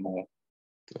little bit more.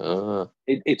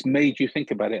 It's made you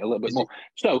think about it a little bit more.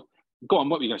 So, go on,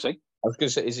 what were you going to say? I was going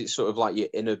to say, is it sort of like your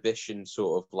inhibition,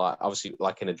 sort of like, obviously,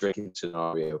 like in a drinking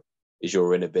scenario, is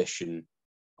your inhibition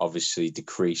obviously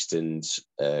decreased and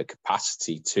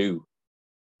capacity to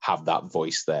have that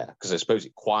voice there? Because I suppose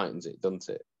it quietens it, doesn't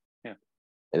it? Yeah.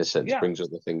 In a sense, brings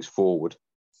other things forward.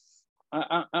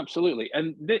 Absolutely,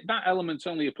 and that element's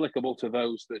only applicable to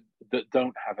those that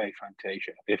don't have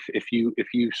aphantasia. If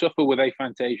you suffer with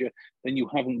aphantasia, then you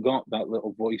haven't got that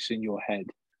little voice in your head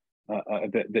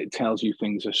that tells you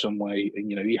things are some way.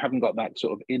 And, you haven't got that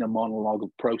sort of inner monologue of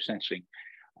processing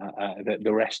that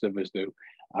the rest of us do.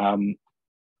 And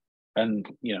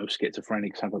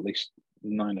schizophrenics have at least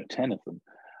 9 or 10 of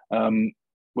them,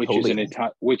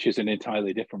 which is an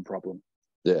entirely different problem.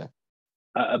 Yeah,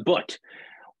 but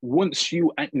once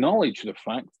you acknowledge the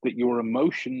fact that your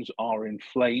emotions are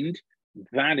inflamed,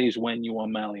 that is when you are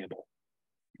malleable.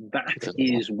 That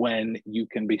is when you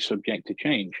can be subject to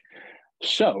change.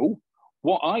 So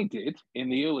what I did in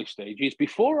the early stages,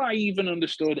 before I even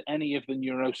understood any of the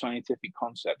neuroscientific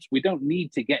concepts, we don't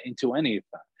need to get into any of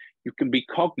that. You can be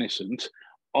cognizant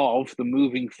of the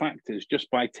moving factors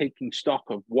just by taking stock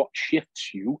of what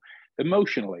shifts you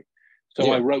emotionally.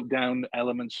 So I wrote down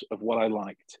elements of what I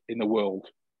liked in the world: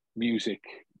 music,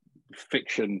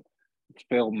 fiction,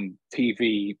 film,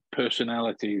 TV,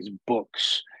 personalities,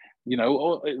 books,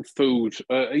 food,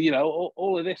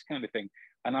 all of this kind of thing.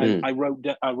 And I wrote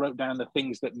down the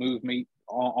things that move me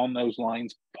on those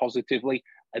lines, positively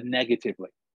and negatively.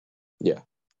 Yeah.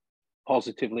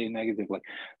 Positively and negatively.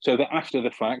 So that after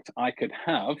the fact, I could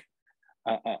have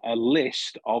a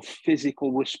list of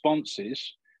physical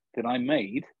responses that I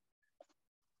made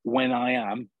when I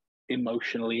am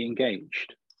emotionally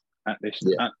engaged at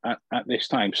this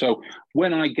time. So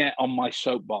when I get on my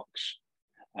soapbox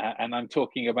and I'm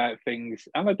talking about things,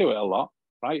 and I do it a lot,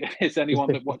 right? As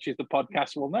anyone that watches the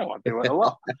podcast will know, I do it a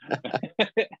lot,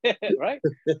 right?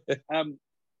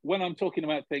 When I'm talking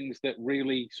about things that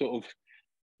really sort of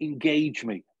engage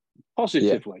me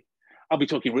positively, I'll be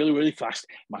talking really, really fast.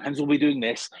 My hands will be doing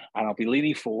this, and I'll be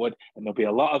leaning forward, and there'll be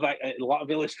a lot of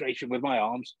illustration with my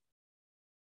arms.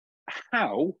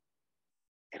 How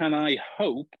can I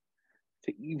hope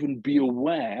to even be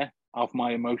aware of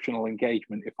my emotional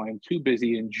engagement if I'm too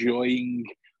busy enjoying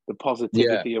the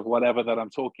positivity of whatever that I'm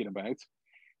talking about?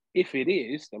 If it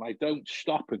is, then I don't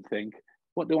stop and think,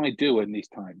 what do I do in these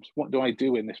times? What do I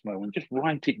do in this moment? Just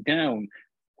write it down,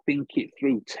 think it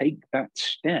through, take that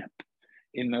step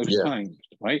in those times,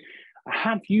 right?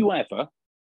 Have you ever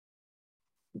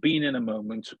been in a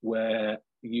moment where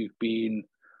you've been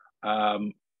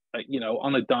on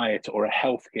a diet or a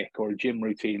health kick or a gym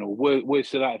routine or words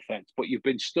to that effect, but you've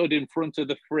been stood in front of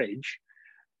the fridge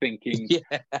thinking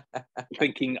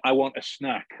I want a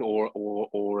snack or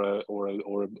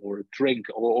a drink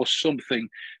or something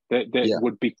that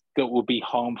would be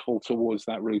harmful towards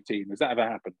that routine? Has that ever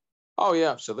happened? Oh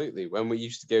yeah, absolutely. When we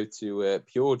used to go to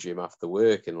Pure Gym after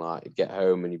work and like get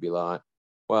home and you'd be like,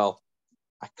 well,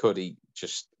 I could eat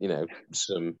just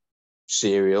some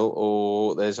cereal,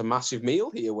 or there's a massive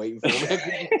meal here waiting for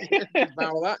me.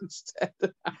 About that instead,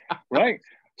 right?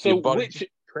 So which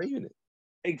craving it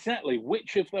exactly?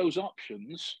 Which of those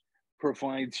options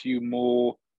provides you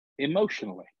more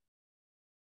emotionally,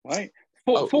 right?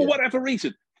 For whatever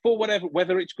reason,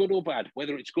 whether it's good or bad,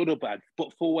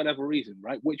 but for whatever reason,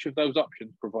 right? Which of those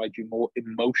options provide you more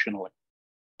emotionally?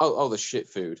 Oh, the shit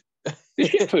food. The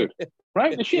shit food.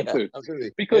 Right, the shit food,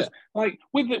 absolutely. Because like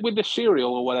with the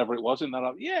cereal or whatever it was, and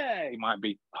that it might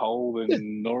be whole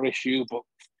and nourish you, but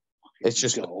it's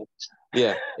just dull.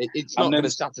 It's not going to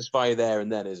satisfy you there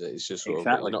and then, is it? It's just sort of,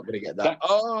 you're not going to get that.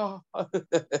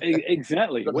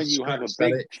 Exactly. When you have a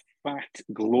big, fat,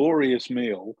 glorious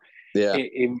meal,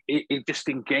 it just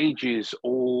engages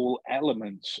all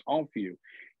elements of you.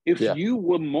 If you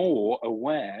were more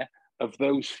aware of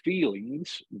those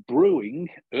feelings brewing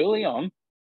early on,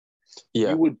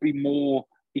 you would be more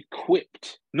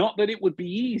equipped. Not that it would be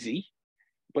easy,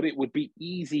 but it would be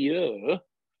easier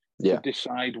to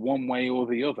decide one way or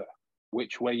the other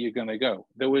which way you're going to go.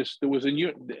 There was a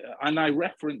new, and I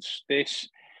referenced this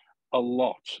a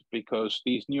lot because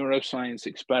these neuroscience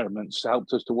experiments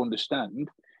helped us to understand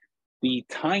the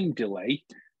time delay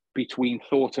between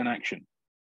thought and action.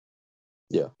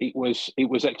 Yeah. It was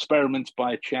experiments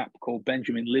by a chap called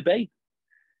Benjamin Libet,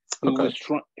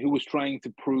 who was trying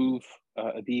to prove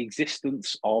the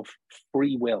existence of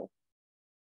free will.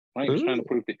 Right, he was trying to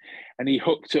prove it, and he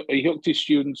hooked his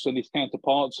students and his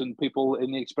counterparts and people in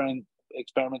the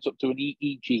experiments up to an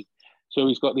EEG. So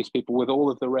he's got these people with all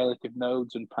of the relative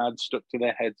nodes and pads stuck to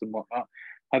their heads and whatnot.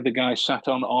 Had the guy sat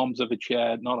on arms of a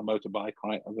chair, not a motorbike,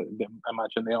 right?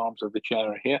 Imagine the arms of the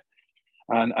chair are here,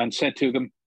 and said to them,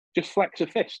 just flex a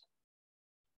fist.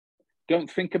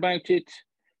 Don't think about it.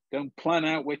 Don't plan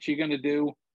out what you're going to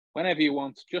do. Whenever you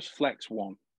want, just flex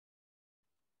one.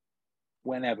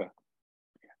 Whenever.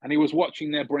 And he was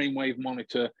watching their brainwave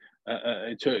monitor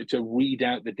to read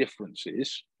out the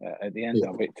differences at the end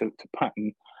of it, to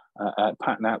pattern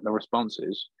out the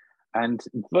responses. And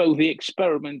though the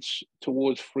experiments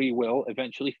towards free will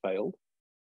eventually failed,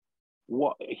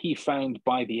 what he found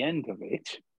by the end of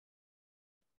it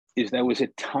is there was a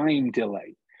time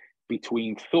delay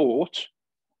between thought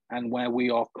and where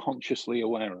we are consciously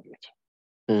aware of it.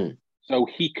 Mm. So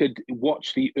he could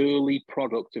watch the early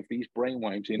product of these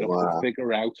brainwaves enough to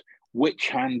figure out which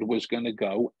hand was going to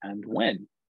go and when.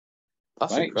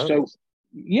 That's incredible. So,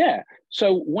 yeah.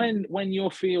 So when you're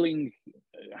feeling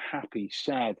happy,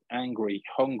 sad, angry,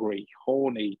 hungry,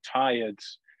 horny, tired,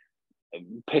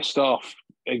 pissed off,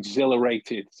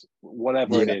 exhilarated,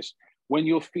 whatever it is, when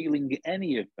you're feeling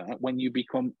any of that, when you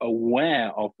become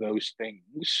aware of those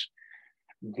things,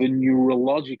 the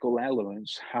neurological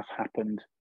elements have happened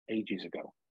ages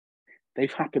ago.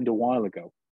 They've happened a while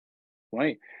ago,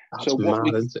 right? That's mad,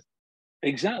 isn't it?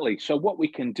 Exactly. So what we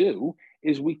can do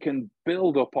is we can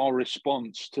build up our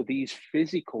response to these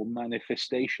physical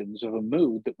manifestations of a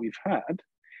mood that we've had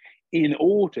in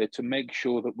order to make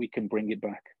sure that we can bring it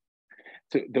back,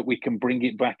 that we can bring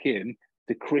it back in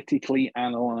to critically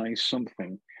analyze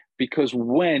something. Because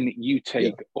when you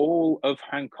take all of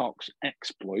Hancock's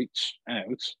exploits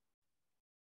out,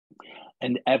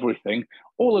 and everything,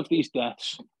 all of these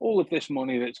deaths, all of this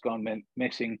money that's gone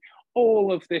missing,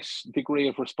 all of this degree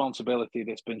of responsibility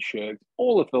that's been shirked,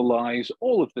 all of the lies,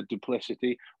 all of the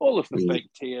duplicity, all of the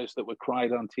fake tears that were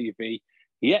cried on TV.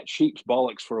 He ate sheep's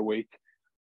bollocks for a week,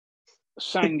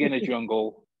 sang in a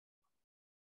jungle,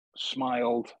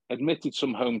 smiled, admitted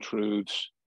some home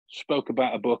truths, spoke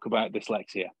about a book about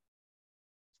dyslexia.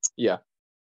 Yeah.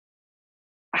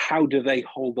 How do they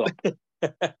hold up?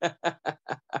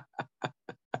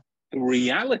 The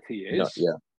reality is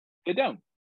they don't.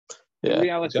 The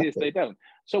reality is they don't.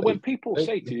 So when people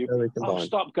say to you, "Oh,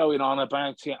 stop going on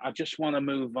about it. I just want to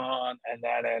move on," and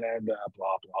then blah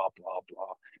blah blah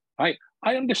blah, right?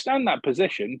 I understand that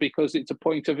position because it's a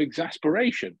point of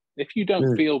exasperation. If you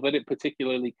don't feel that it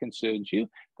particularly concerns you,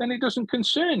 then it doesn't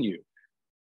concern you.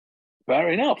 Fair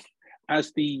enough.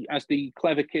 As the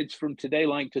clever kids from today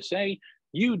like to say,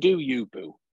 "You do you,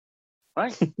 boo,"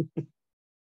 right?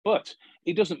 But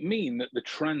it doesn't mean that the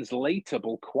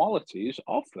translatable qualities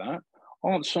of that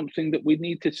aren't something that we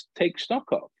need to take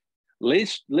stock of.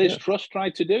 Liz Truss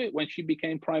tried to do it when she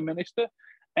became Prime Minister.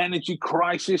 Energy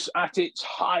crisis at its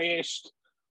highest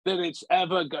that it's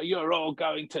ever you're all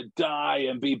going to die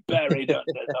and be buried under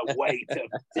the weight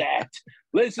of debt.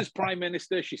 Liz is Prime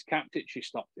Minister. She's capped it. She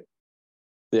stopped it.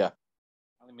 Yeah.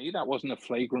 I mean, that wasn't a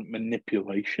flagrant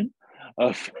manipulation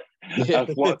of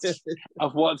what's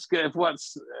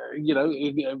you know,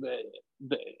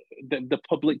 the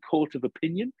public court of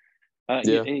opinion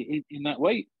in that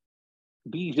way.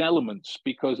 These elements,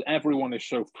 because everyone is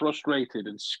so frustrated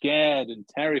and scared and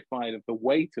terrified of the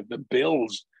weight of the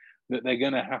bills that they're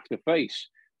going to have to face,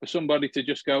 for somebody to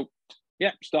just go,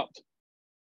 "Yeah, stopped,"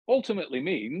 ultimately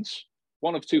means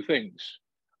one of two things: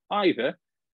 either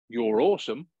you're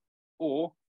awesome,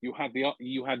 or you had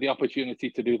the opportunity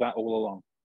to do that all along.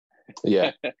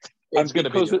 Yeah, it's going to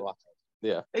be the latter.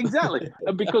 Yeah, exactly.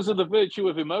 And because of the virtue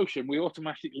of emotion, we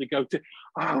automatically go to,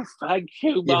 "Oh, thank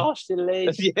you, Master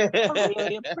Liz. I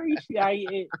really appreciate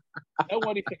it."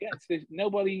 Nobody forgets this.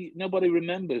 Nobody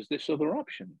remembers this other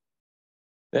option.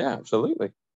 Yeah,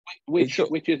 absolutely. Which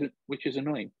is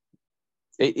annoying.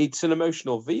 It's an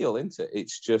emotional veil, isn't it?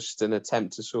 It's just an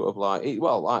attempt to sort of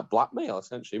like blackmail,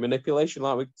 essentially, manipulation.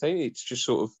 Like we say, it's just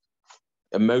sort of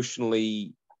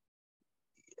emotionally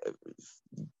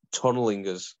tunneling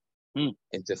us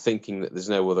into thinking that there's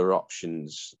no other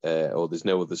options or there's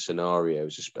no other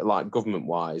scenarios. Just like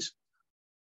government-wise,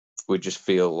 we just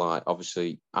feel like,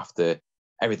 obviously, after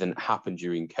everything that happened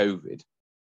during COVID,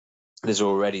 there's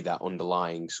already that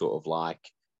underlying sort of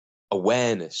like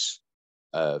awareness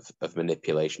of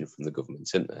manipulation from the government,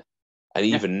 isn't there? And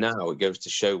even now, it goes to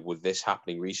show with this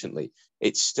happening recently,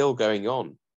 it's still going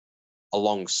on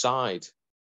alongside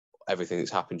everything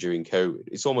that's happened during COVID.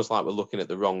 It's almost like we're looking at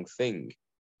the wrong thing,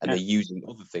 and they're using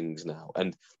other things now.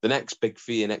 And the next big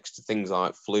fear, next to things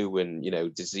like flu and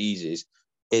diseases,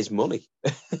 is money.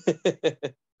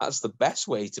 That's the best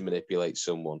way to manipulate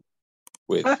someone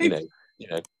with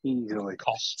easily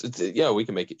cost. We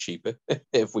can make it cheaper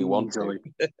if we want to.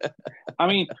 I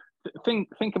mean,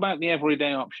 think about the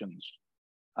everyday options.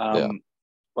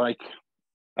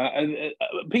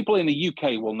 People in the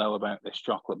UK will know about this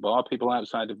chocolate bar. People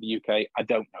outside of the UK, I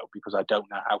don't know, because I don't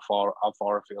know how far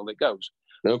afield it goes.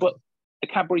 Okay. But a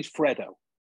Cadbury's Freddo,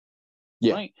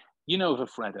 right? You know the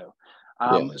Freddo.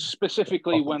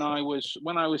 Specifically, when I was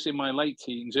in my late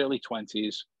teens, early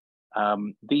 20s,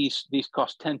 these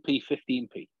cost 10p,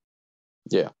 15p.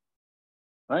 Yeah.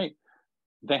 Right.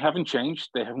 They haven't changed.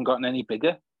 They haven't gotten any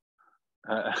bigger.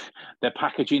 Their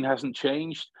packaging hasn't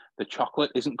changed. The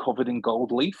chocolate isn't covered in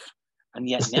gold leaf, and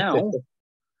yet now it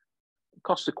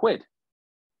costs £1.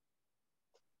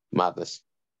 Madness.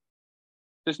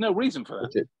 There's no reason for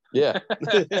that. Yeah.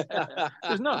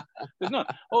 There's none.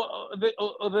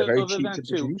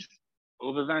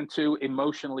 Other than to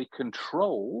emotionally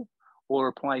control or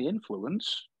apply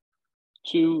influence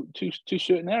to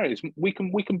certain areas. We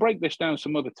can break this down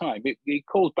some other time. It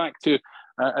calls back to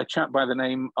a chap by the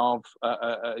name of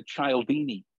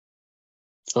Cialdini.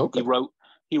 Okay.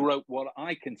 He wrote what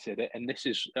I consider, and this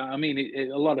is, a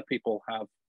lot of people have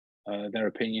their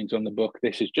opinions on the book.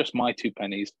 This is just my 2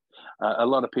 pennies. A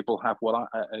lot of people have what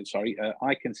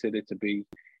I consider to be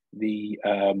the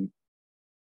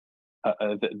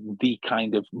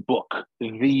kind of book,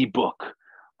 the book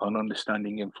on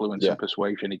understanding influence and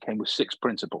persuasion. It came with 6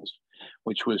 principles,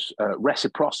 which was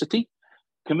reciprocity,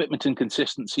 commitment and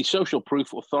consistency, social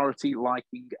proof, authority,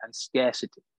 liking, and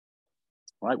scarcity.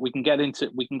 Right? We can get into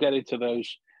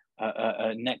those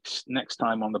next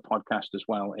time on the podcast as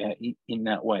well, in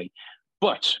that way.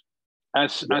 But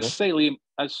as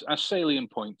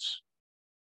salient points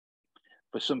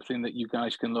for something that you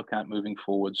guys can look at moving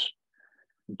forwards,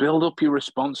 build up your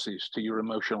responses to your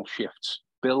emotional shifts.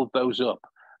 Build those up,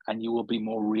 and you will be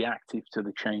more reactive to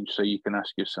the change, so you can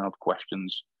ask yourself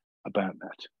questions about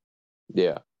that.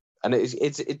 Yeah, and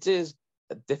it is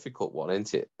a difficult one,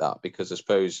 isn't it? That, because I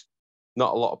suppose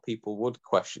not a lot of people would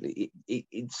question it.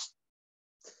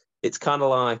 It's kind of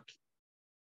like,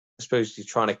 I suppose, you're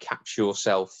trying to catch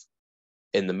yourself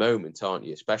in the moment, aren't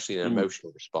you? Especially in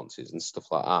emotional responses and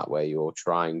stuff like that, where you're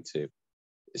trying to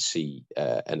see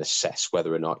and assess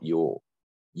whether or not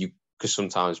because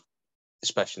sometimes,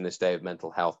 especially in this day of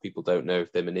mental health, people don't know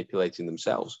if they're manipulating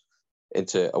themselves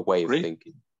into a way of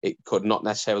thinking. It could not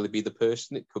necessarily be the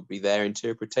person, it could be their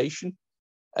interpretation.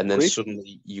 And then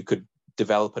suddenly you could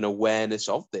develop an awareness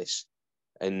of this.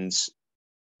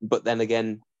 But then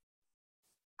again,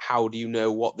 how do you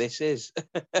know what this is?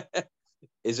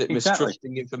 Is it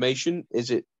mistrusting information?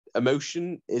 Is it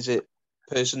emotion? Is it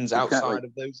persons outside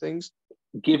of those things?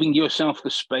 Giving yourself the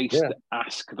space to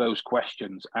ask those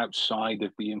questions outside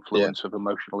of the influence of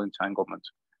emotional entanglement.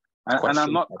 And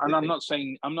I'm not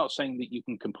saying that you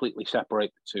can completely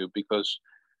separate the two, because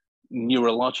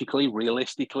neurologically,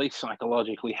 realistically,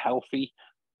 psychologically healthy,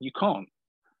 you can't,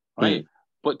 right?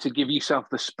 But to give yourself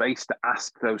the space to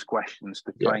ask those questions,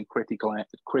 to try and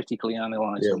critically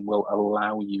analyze them, will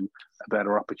allow you a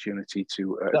better opportunity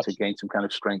to gain some kind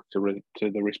of strength to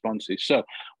the responses. So,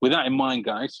 with that in mind,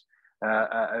 guys,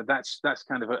 that's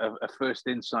kind of a first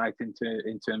insight in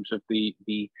terms of the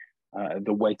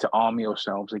way to arm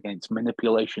yourselves against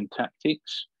manipulation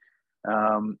tactics.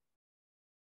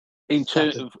 In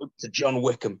terms of John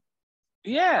Wickham.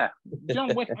 Yeah,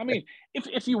 John Wick. I mean,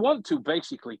 if you want to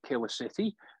basically kill a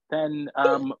city, then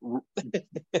I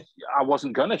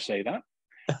wasn't going to say that.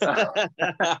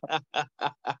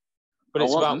 But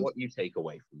it's about what you take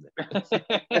away from it.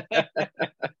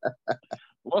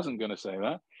 Wasn't going to say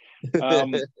that.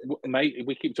 Mate, if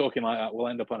we keep talking like that, we'll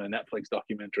end up on a Netflix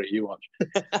documentary you watch.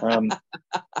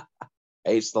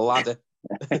 It's the ladder.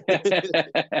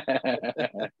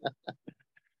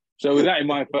 So with that in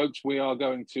mind, folks, we are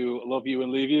going to love you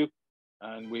and leave you,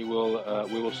 and we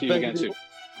will see you again soon.